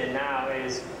interested in now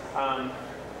is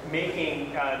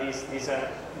making these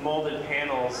molded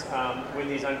panels with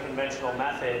these unconventional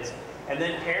methods, and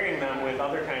then pairing them with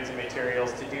other kinds of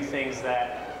materials to do things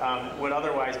that would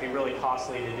otherwise be really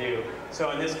costly to do.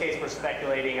 So in this case, we're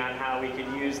speculating on how we could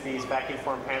use these vacuum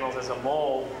form panels as a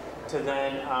mold to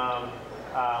then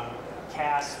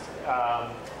cast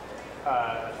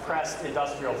pressed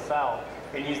industrial felt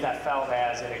and use that felt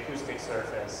as an acoustic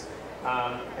surface.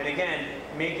 And again,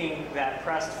 making that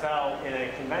pressed felt in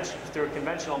through a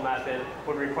conventional method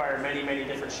would require many, many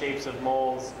different shapes of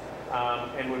molds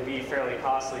and would be fairly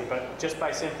costly. But just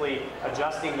by simply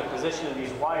adjusting the position of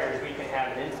these wires, we can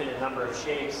have an infinite number of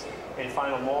shapes and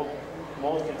final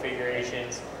mold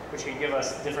configurations, which can give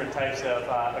us different types of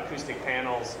acoustic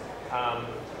panels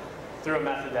through a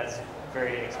method that's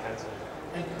very inexpensive.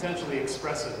 And potentially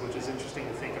expressive, which is interesting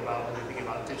to think about when you think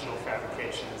about digital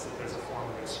fabrication, is that there's a form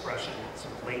of expression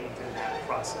sort of latent in that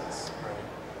process. Right.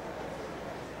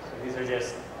 So these are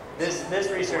just, this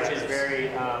research is very,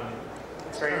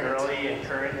 it's very early and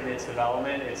current in its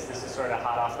development. This is sort of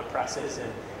hot off the presses, and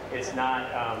it's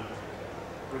not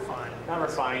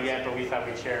refined yet, but we thought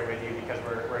we'd share it with you because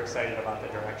we're excited about the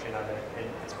direction of it. And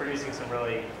it's producing some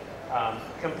really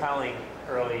compelling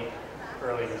early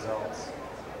results.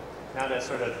 Now that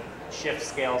sort of shift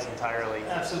scales entirely.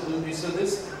 Absolutely. So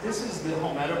this is the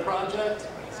HouMinn project.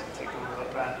 Take a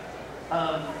look back,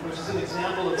 which is an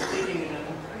example of thinking in a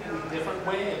completely different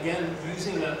way. Again,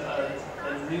 using a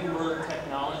newer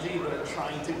technology, but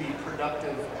trying to be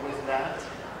productive with that.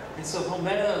 And so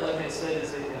HouMinn, like I said,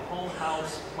 is a home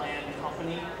house plan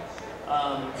company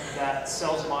that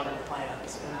sells modern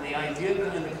plans. And the idea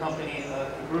behind the company,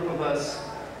 a group of us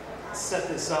set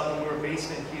this up, and we were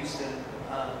based in Houston.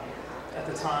 At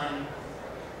the time,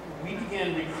 we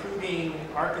began recruiting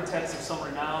architects of some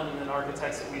renown and then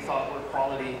architects that we thought were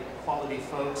quality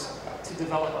folks to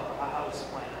develop a house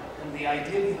plan. And the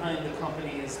idea behind the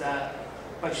company is that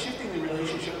by shifting the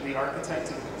relationship of the architect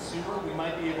to the consumer, we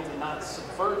might be able to not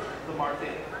subvert the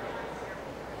market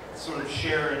sort of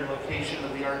share and location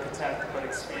of the architect, but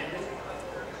expand it.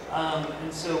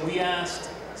 And so we asked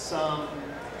some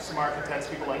architects,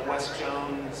 people like Wes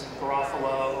Jones, and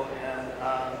Garofalo, and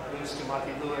Louis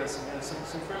Dumaki-Lewis, and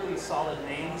some fairly solid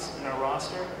names in our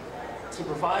roster, to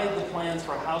provide the plans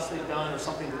for a house they've done or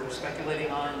something that they're speculating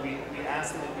on. We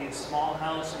asked them to be a small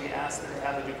house. We asked them to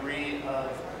have a degree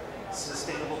of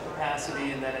sustainable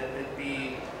capacity and that it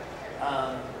be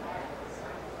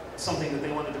something that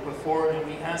they wanted to put forward. And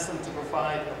we asked them to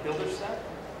provide a builder set.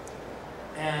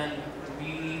 And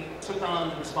we took on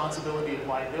the responsibility of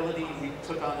liability, we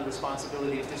took on the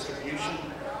responsibility of distribution,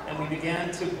 and we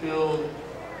began to build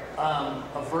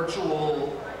a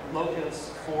virtual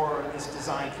locus for this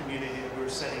design community that we were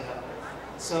setting up.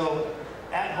 So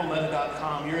at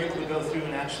HouMinn.com, you're able to go through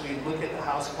and actually look at the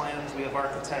house plans. We have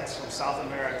architects from South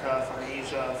America, from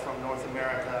Asia, from North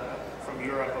America, from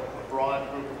Europe, a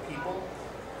broad group of people.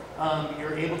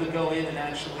 You're able to go in and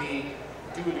actually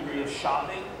do a degree of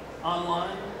shopping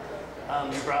online.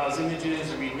 You browse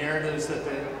images or read narratives that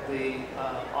the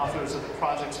authors of the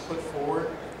projects put forward.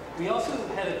 We also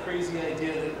had a crazy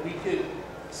idea that we could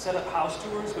set up house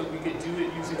tours, but we could do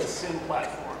it using a sim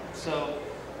platform. So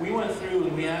we went through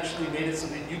and we actually made it so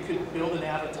that you could build an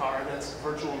avatar that's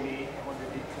virtual me, one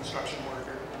of the construction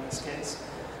worker in this case.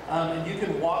 And you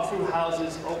can walk through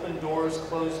houses, open doors,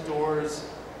 close doors,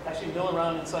 actually mill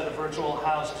around inside a virtual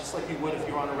house just like you would if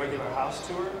you were on a regular house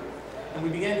tour. And we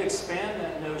began to expand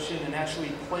that notion and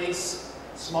actually place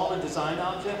smaller design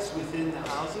objects within the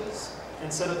houses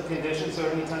and set up the conditions. So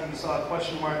anytime you saw a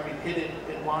question mark, you hit it,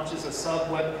 it launches a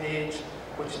sub-web page,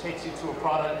 which takes you to a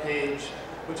product page,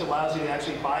 which allows you to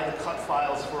actually buy the cut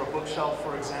files for a bookshelf,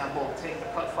 for example, take the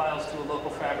cut files to a local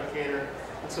fabricator.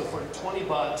 And so for 20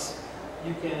 bucks,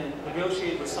 you can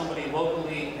negotiate with somebody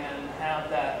locally and have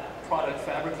that product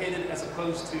fabricated, as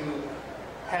opposed to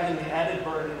having the added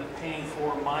burden of paying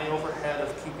for my overhead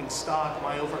of keeping stock,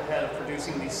 my overhead of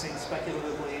producing these things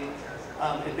speculatively.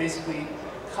 It basically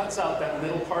cuts out that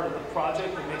middle part of the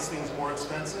project that makes things more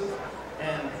expensive,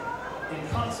 and in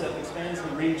concept expands the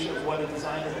reach of what a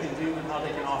designer can do and how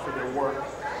they can offer their work.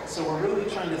 So we're really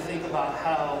trying to think about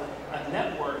how a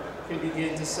network can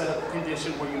begin to set up a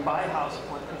condition where you buy house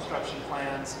construction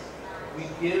plans. We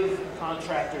give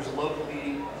contractors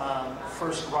locally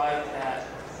first right at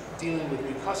dealing with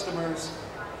new customers.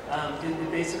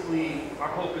 It basically, our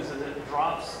hope is that it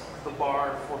drops the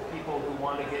bar for people who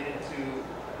want to get into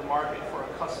the market for a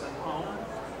custom home.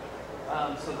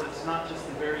 So that it's not just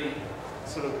the very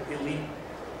sort of elite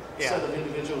set of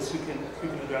individuals who can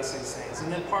address these things.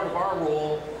 And then part of our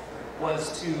role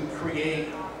was to create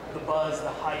the buzz, the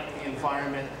hype, the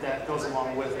environment that goes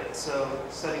along with it. So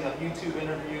setting up YouTube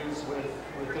interviews with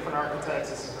different architects.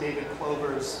 This is David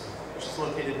Clover's, which is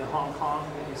located in Hong Kong,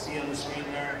 that you see on the screen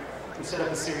there. We set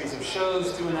up a series of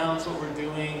shows to announce what we're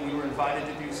doing. We were invited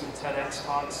to do some TEDx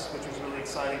talks, which was really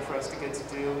exciting for us to get to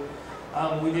do.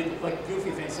 We did like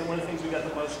goofy things. And one of the things we got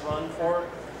the most run for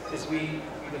is we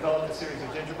developed a series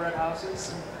of gingerbread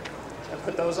houses and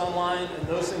put those online, and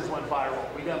those things went viral.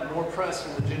 We got more press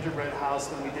from the gingerbread house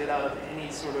than we did out of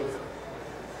any sort of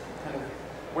kind of,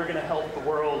 we're going to help the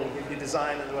world and give you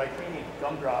design, and they're like, we need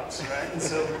gumdrops, right? And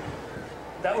so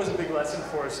that was a big lesson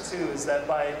for us too, is that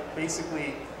by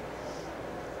basically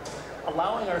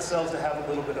allowing ourselves to have a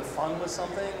little bit of fun with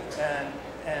something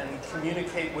and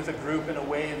communicate with a group in a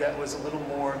way that was a little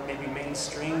more maybe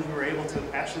mainstream, we were able to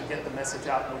actually get the message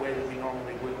out in a way that we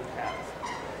normally wouldn't have.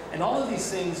 And all of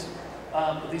these things,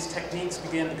 these techniques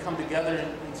began to come together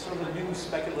in sort of a new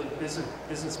speculative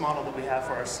business model that we have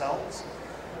for ourselves.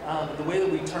 The way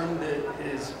that we termed it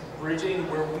is bridging,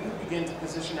 where we begin to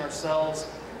position ourselves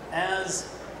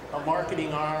as a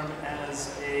marketing arm,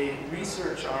 as a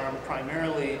research arm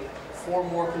primarily, for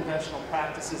more conventional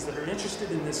practices that are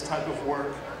interested in this type of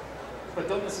work, but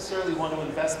don't necessarily want to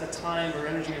invest the time or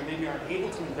energy, or maybe aren't able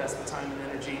to invest the time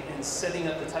and energy in setting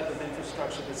up the type of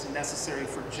infrastructure that's necessary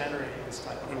for generating this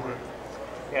type of work.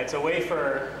 Yeah, it's a way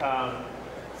for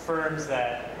firms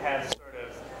that have sort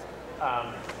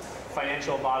of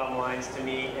financial bottom lines to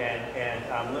meet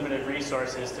and limited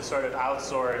resources to sort of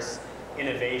outsource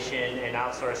innovation and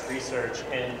outsource research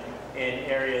in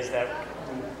areas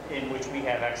in which we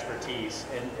have expertise.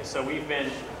 And so we've been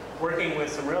working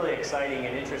with some really exciting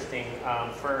and interesting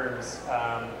firms.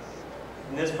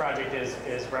 And this project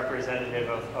is representative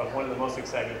of one of the most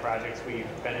exciting projects we've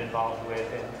been involved with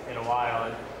in a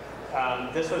while.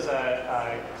 And this was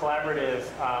a collaborative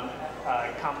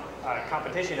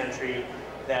competition entry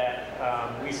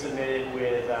that we submitted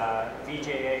with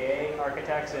VJAA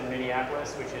Architects in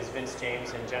Minneapolis, which is Vince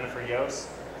James and Jennifer Yost.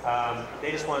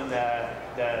 They just won in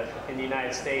the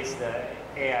United States, the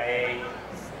AIA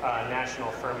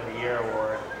National Firm of the Year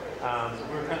Award. So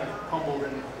we were kind of humbled.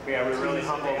 Yeah, we were really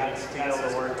humbled to be able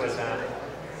to work with them.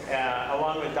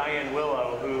 Along with Diane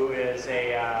Willow, who is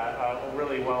a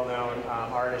really well-known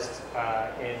artist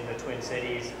in the Twin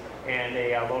Cities, and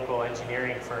a local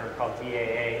engineering firm called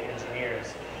VAA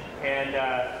Engineers. And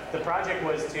the project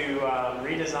was to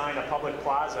redesign a public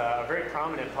plaza, a very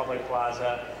prominent public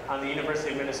plaza on the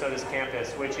University of Minnesota's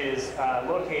campus, which is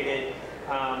located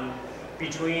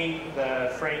between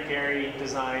the Frank Gehry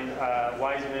designed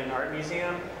Wiseman Art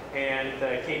Museum and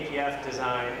the KPF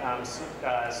design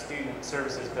Student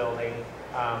Services Building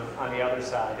on the other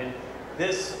side. And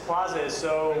this plaza is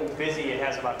so busy, it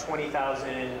has about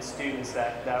 20,000 students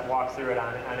that walk through it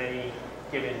on any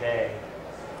given day.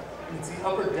 It's the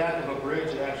upper deck of a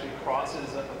bridge that actually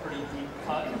crosses a pretty deep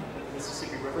cut that the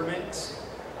Mississippi River makes.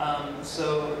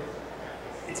 So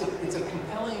it's a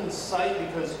compelling site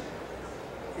because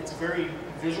it's very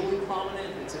visually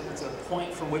prominent. It's a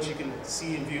point from which you can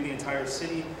see and view the entire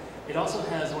city. It also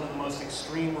has one of the most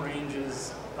extreme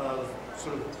ranges of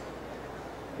sort of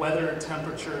weather,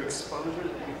 temperature, exposure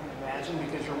that you can imagine,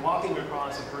 because you're walking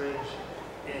across a bridge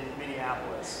in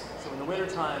Minneapolis. So in the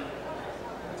wintertime,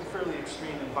 it's a fairly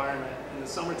extreme environment. In the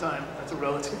summertime, that's a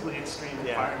relatively extreme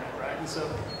environment, right? And so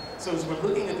as we're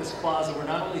looking at this plaza, we're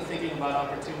not only thinking about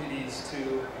opportunities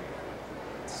to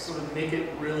sort of make it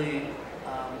really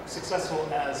successful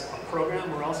as a program,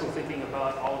 we're also thinking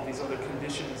about all of these other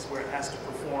conditions where it has to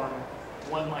perform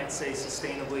One might say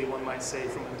sustainably, one might say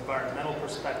from an environmental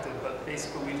perspective, but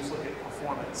basically we just look at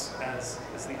performance as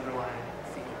the underlying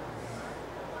theme.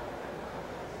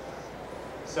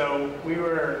 So we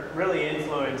were really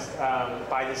influenced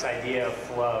by this idea of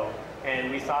flow, and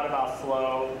we thought about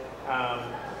flow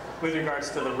with regards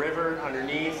to the river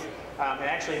underneath. And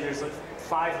actually there's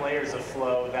 5 layers of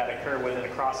flow that occur within a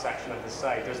cross-section of the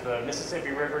site. There's the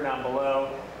Mississippi River down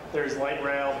below. There's light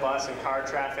rail, bus, and car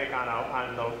traffic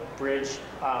on the bridge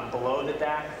below the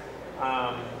deck.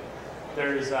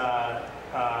 There's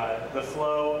the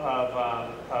flow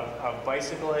of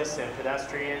bicyclists and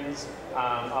pedestrians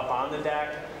up on the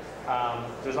deck.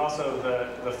 There's also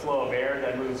the flow of air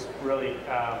that moves really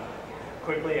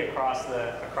quickly across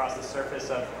the surface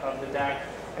of the deck.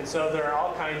 And so there are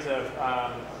all kinds of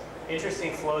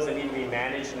interesting flows that need to be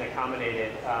managed and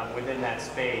accommodated within that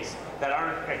space that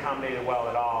aren't accommodated well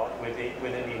at all within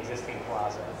the existing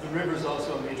plaza. The river is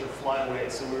also a major flyway,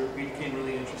 so we became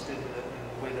really interested in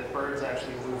the way that birds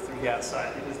actually move through that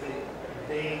site, because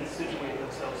they situate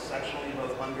themselves sectionally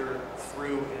both under,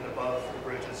 through, and above the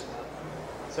bridges.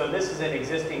 So this is an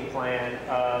existing plan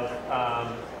of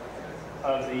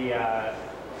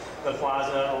the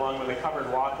plaza, along with a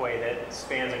covered walkway that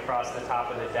spans across the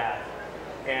top of the deck.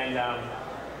 And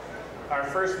our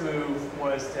first move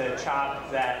was to chop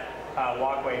that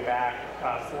walkway back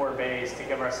 4 bays to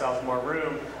give ourselves more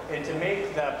room and to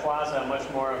make the plaza much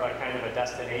more of a kind of a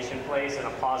destination place and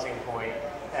a pausing point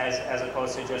as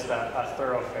opposed to just a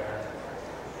thoroughfare.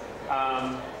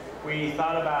 We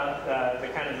thought about the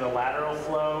kind of the lateral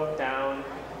flow down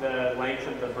the length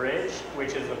of the bridge,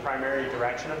 which is the primary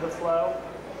direction of the flow,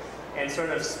 and sort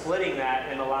of splitting that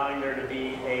and allowing there to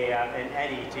be an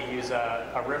eddy, to use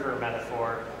a river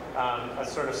metaphor, a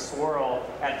sort of swirl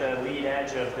at the lead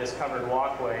edge of this covered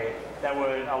walkway that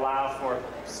would allow for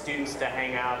students to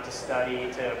hang out, to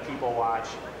study, to people watch,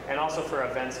 and also for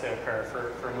events to occur,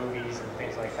 for movies and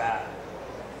things like that.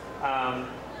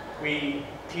 We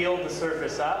peeled the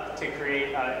surface up to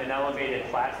create an elevated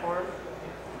platform.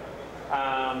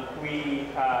 We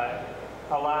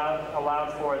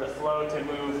allowed for the flow to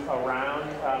move around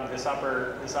this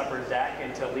upper deck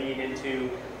and to lead into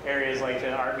areas like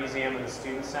the art museum and the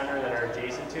student center that are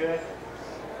adjacent to it.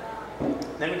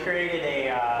 Then we created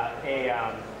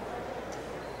a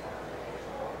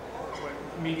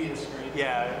media screen.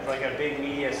 Yeah, like a big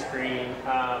media screen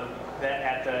that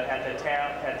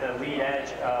at the lead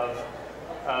edge of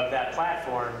that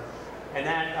platform. And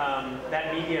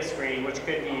that media screen, which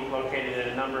could be located at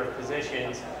a number of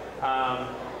positions,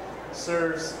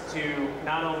 serves to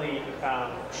not only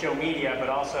show media, but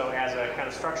also as a kind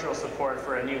of structural support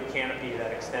for a new canopy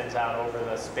that extends out over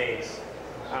the space.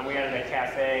 We added a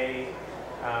cafe,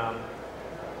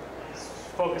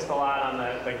 focused a lot on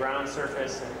the ground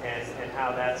surface and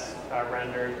how that's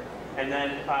rendered. And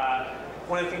then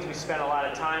one of the things we spent a lot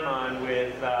of time on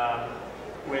with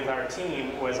our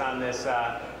team was on this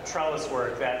trellis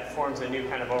work that forms a new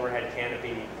kind of overhead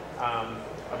canopy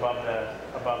above the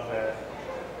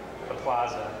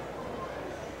plaza.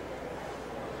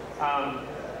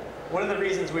 One of the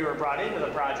reasons we were brought into the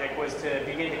project was to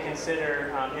begin to consider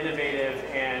innovative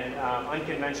and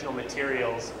unconventional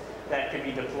materials that could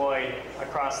be deployed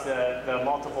across the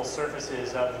multiple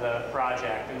surfaces of the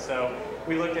project. And so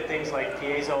we looked at things like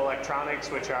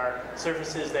piezoelectronics, which are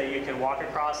surfaces that you can walk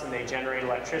across and they generate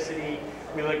electricity.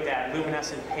 We looked at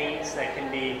luminescent paints that can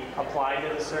be applied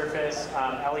to the surface,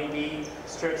 LED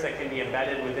strips that can be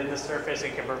embedded within the surface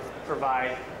and can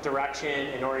provide direction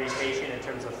and orientation in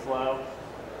terms of flow.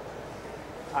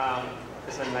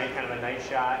 This is kind of a night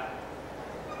shot.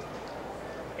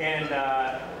 And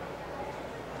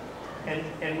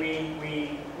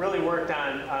we really worked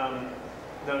on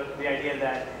the idea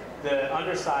that the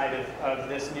underside of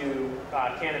this new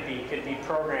canopy could be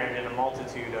programmed in a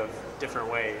multitude of different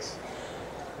ways.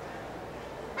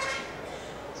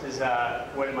 This is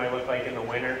what it might look like in the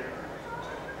winter.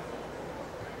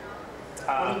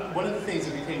 One of the things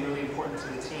that became really important to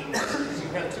the team is you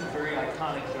have 2 very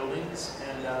iconic buildings,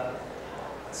 and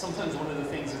sometimes one of the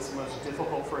things that's most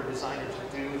difficult for a designer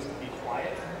to do is to be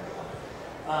quiet.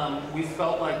 We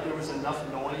felt like there was enough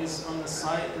noise on the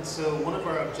site, and so one of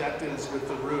our objectives with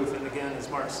the roof, and again, as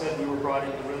Marc said, we were brought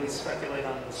in to really speculate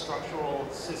on the structural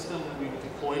system that we would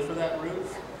deploy for that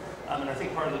roof. And I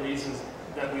think part of the reasons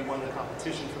that we won the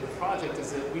competition for the project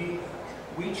is that we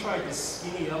tried to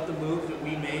skinny up the move that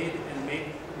we made and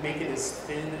make it as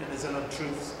thin and as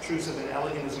unobtrusive and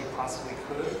elegant as we possibly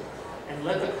could, and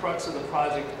let the crux of the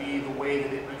project be the way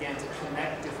that it began to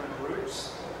connect different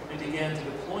groups and began to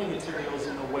deploy materials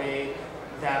in a way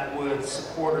that would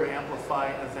support or amplify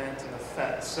event and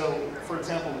effect. So, for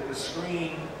example, with the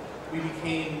screen, we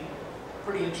became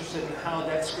pretty interested in how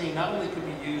that screen not only could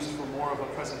be used for more of a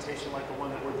presentation like the one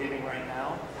that we're giving right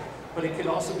now, but it could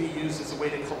also be used as a way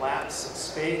to collapse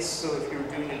space. So if you're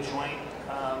doing a joint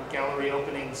gallery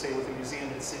opening, say with a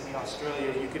museum in Sydney,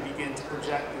 Australia, you could begin to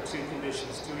project the two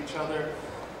conditions to each other.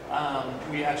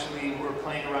 We actually were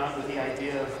playing around with the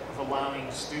idea of allowing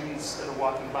students that are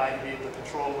walking by to be able to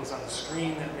control what was on the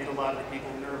screen. That made a lot of the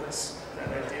people nervous, that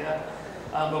idea.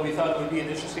 But we thought it would be an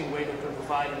interesting way to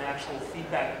provide an actual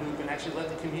feedback loop and actually let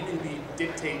the community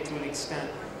dictate to an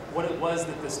extent what it was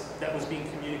that was being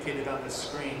communicated on the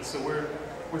screen. So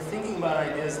we're thinking about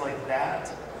ideas like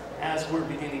that as we're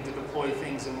beginning to deploy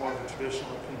things in more of a traditional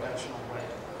or conventional way.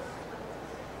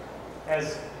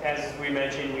 As we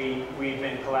mentioned, we've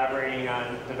been collaborating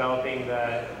on developing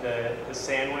the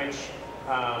sandwich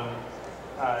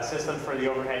system for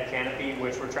the overhead canopy,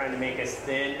 which we're trying to make as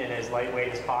thin and as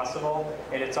lightweight as possible,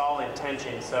 and it's all in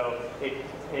tension. So it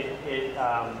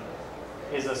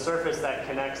is a surface that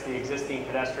connects the existing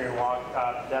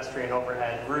pedestrian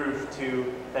overhead roof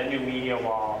to that new media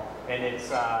wall, and it's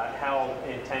held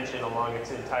in tension along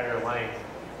its entire length.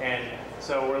 And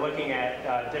so we're looking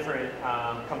at different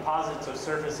composites of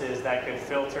surfaces that could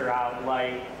filter out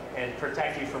light and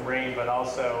protect you from rain, but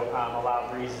also allow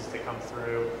breezes to come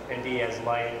through and be as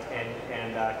light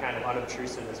and kind of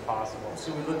unobtrusive as possible.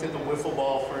 So we looked at the wiffle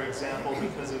ball, for example,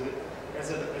 because of it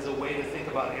as a way to think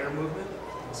about air movement.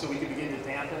 So we could begin to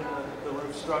dampen the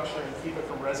roof structure and keep it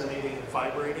from resonating and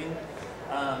vibrating.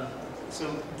 So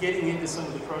getting into some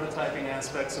of the prototyping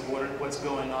aspects of what's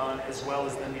going on, as well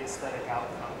as then the aesthetic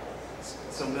outcome.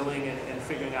 So milling and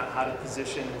figuring out how to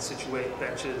position and situate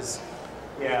benches.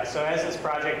 Yeah, so as this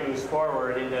project moves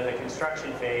forward into the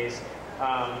construction phase,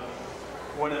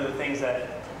 one of the things that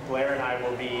Blair and I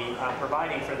will be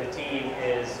providing for the team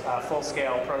is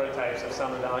full-scale prototypes of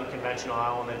some of the unconventional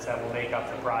elements that will make up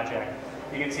the project.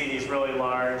 You can see these really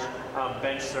large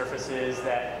bench surfaces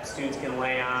that students can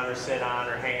lay on or sit on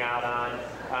or hang out on.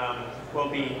 We'll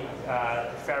be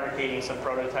fabricating some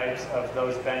prototypes of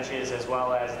those benches, as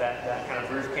well as that kind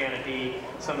of roof canopy,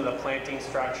 some of the planting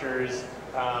structures,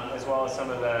 as well as some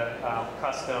of the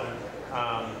custom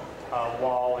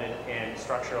wall and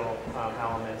structural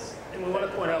elements. And we want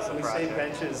to point out, when we say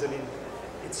benches, I mean,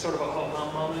 it's sort of a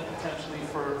ho-hum moment potentially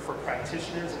for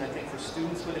practitioners and I think for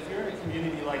students, but if you're in a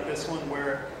community like this one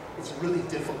where it's really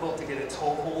difficult to get a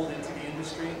toehold into the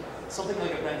industry, something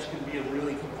like a bench can be a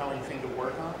really compelling thing to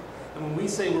work on. And when we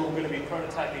say we're going to be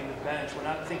prototyping the bench, we're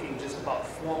not thinking just about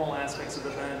formal aspects of the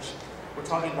bench. We're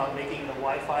talking about making it a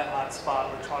Wi-Fi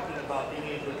hotspot. We're talking about being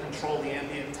able to control the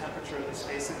ambient temperature of the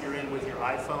space that you're in with your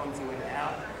iPhone through an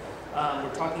app.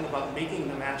 We're talking about making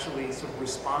them actually sort of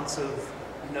responsive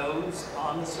nodes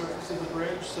on the surface of the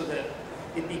bridge, so that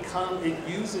it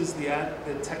uses the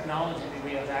technology that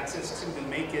we have access to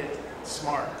make it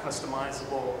smart,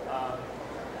 customizable,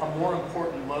 a more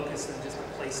important locus than just a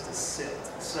place to sit.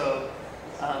 So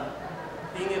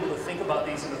being able to think about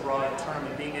these in a broad term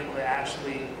and being able to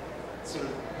actually sort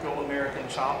of go American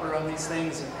chopper on these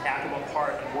things and hack them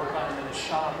apart and work on them in a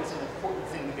shop is an important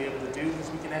thing to be able to do,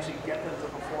 because we can actually get them to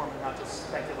perform and not just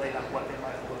speculate on what they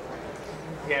might look like.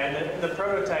 Yeah, and the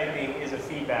prototyping is a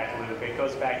feedback loop. It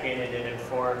goes back in and it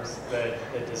informs the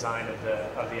design of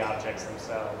the objects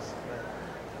themselves.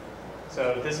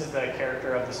 So this is the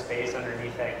character of the space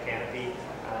underneath that canopy,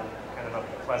 kind of a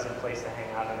pleasant place to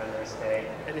hang out on a nice day.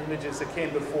 And images that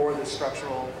came before the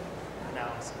structural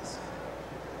analysis.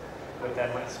 What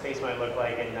that space might look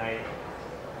like at night.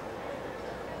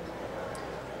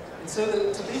 And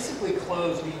so to basically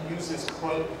close, we use this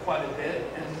quote quite a bit,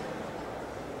 and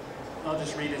I'll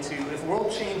just read it to you. If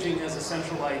world changing is a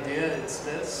central idea, it's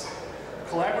this.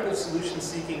 Collaborative solution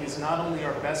seeking is not only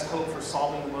our best hope for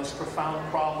solving the most profound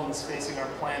problems facing our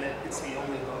planet, it's the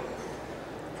only hope.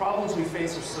 The problems we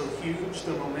face are so huge,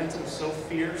 the momentum so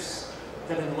fierce,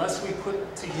 that unless we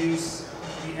put to use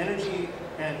the energy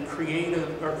and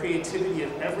creativity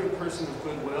of every person of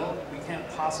goodwill, we can't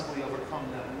possibly overcome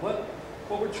them. And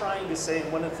what we're trying to say,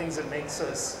 and one of the things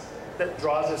that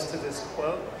draws us to this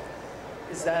quote,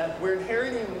 is that we're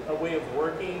inheriting a way of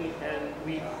working, and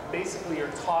we basically are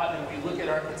taught, and we look at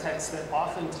architects that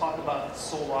often talk about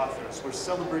sole authors. We're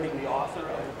celebrating the author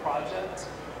of the project.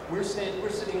 We're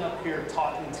sitting up here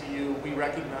talking to you. We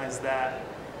recognize that.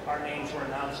 Our names were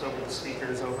announced over the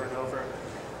speakers over and over.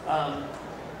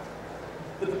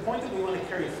 But the point that we want to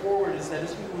carry forward is that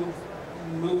as we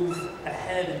move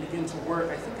ahead and begin to work,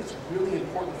 I think it's really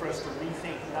important for us to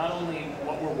rethink not only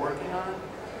what we're working on,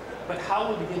 but how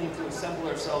we're beginning to assemble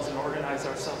ourselves and organize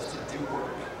ourselves to do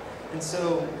work. And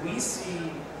so we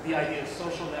see the idea of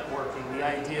social networking, the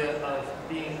idea of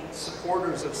being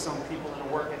supporters of some people in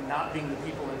a work and not being the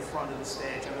people in front of the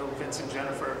stage. I know Vince and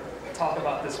Jennifer talk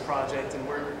about this project, and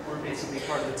we're basically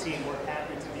part of the team. We're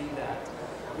happy to be that.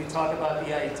 We talk about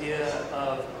the idea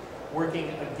of working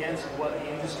against what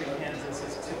the industry hands us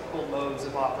as typical modes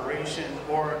of operation,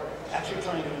 or actually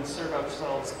trying to insert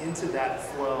ourselves into that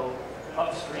flow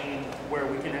upstream where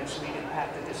we can actually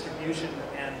impact the distribution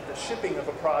and the shipping of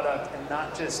a product, and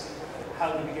not just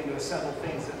how we begin to assemble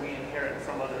things that we inherit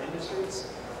from other industries.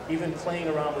 Even playing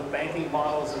around with banking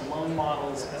models and loan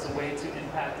models as a way to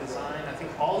impact design. I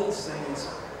think all of these things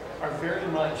are very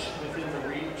much within the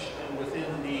reach and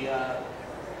within the,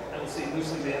 I would say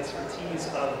loosely, the expertise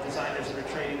of designers that are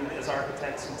trained as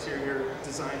architects, interior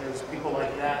designers, people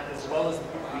like that, as well as the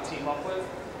people we team up with.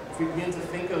 If we begin to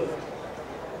think of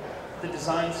the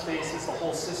design space as the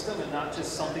whole system and not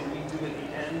just something we do at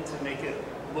the end to make it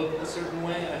look a certain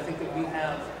way, I think that we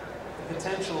have the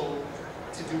potential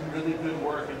to do really good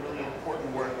work and really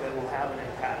important work that will have an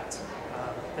impact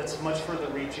that's much further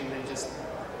reaching than just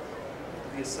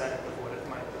the aesthetic of what it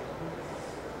might be.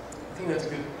 I think that's a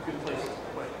good place to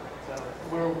quit. So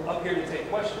we're up here to take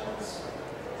questions.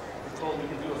 We're told we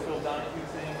can do a Phil Donahue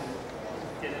thing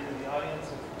and get into the audience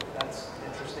if that's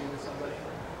interesting to somebody.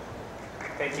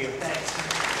 Thank you.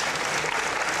 Thanks.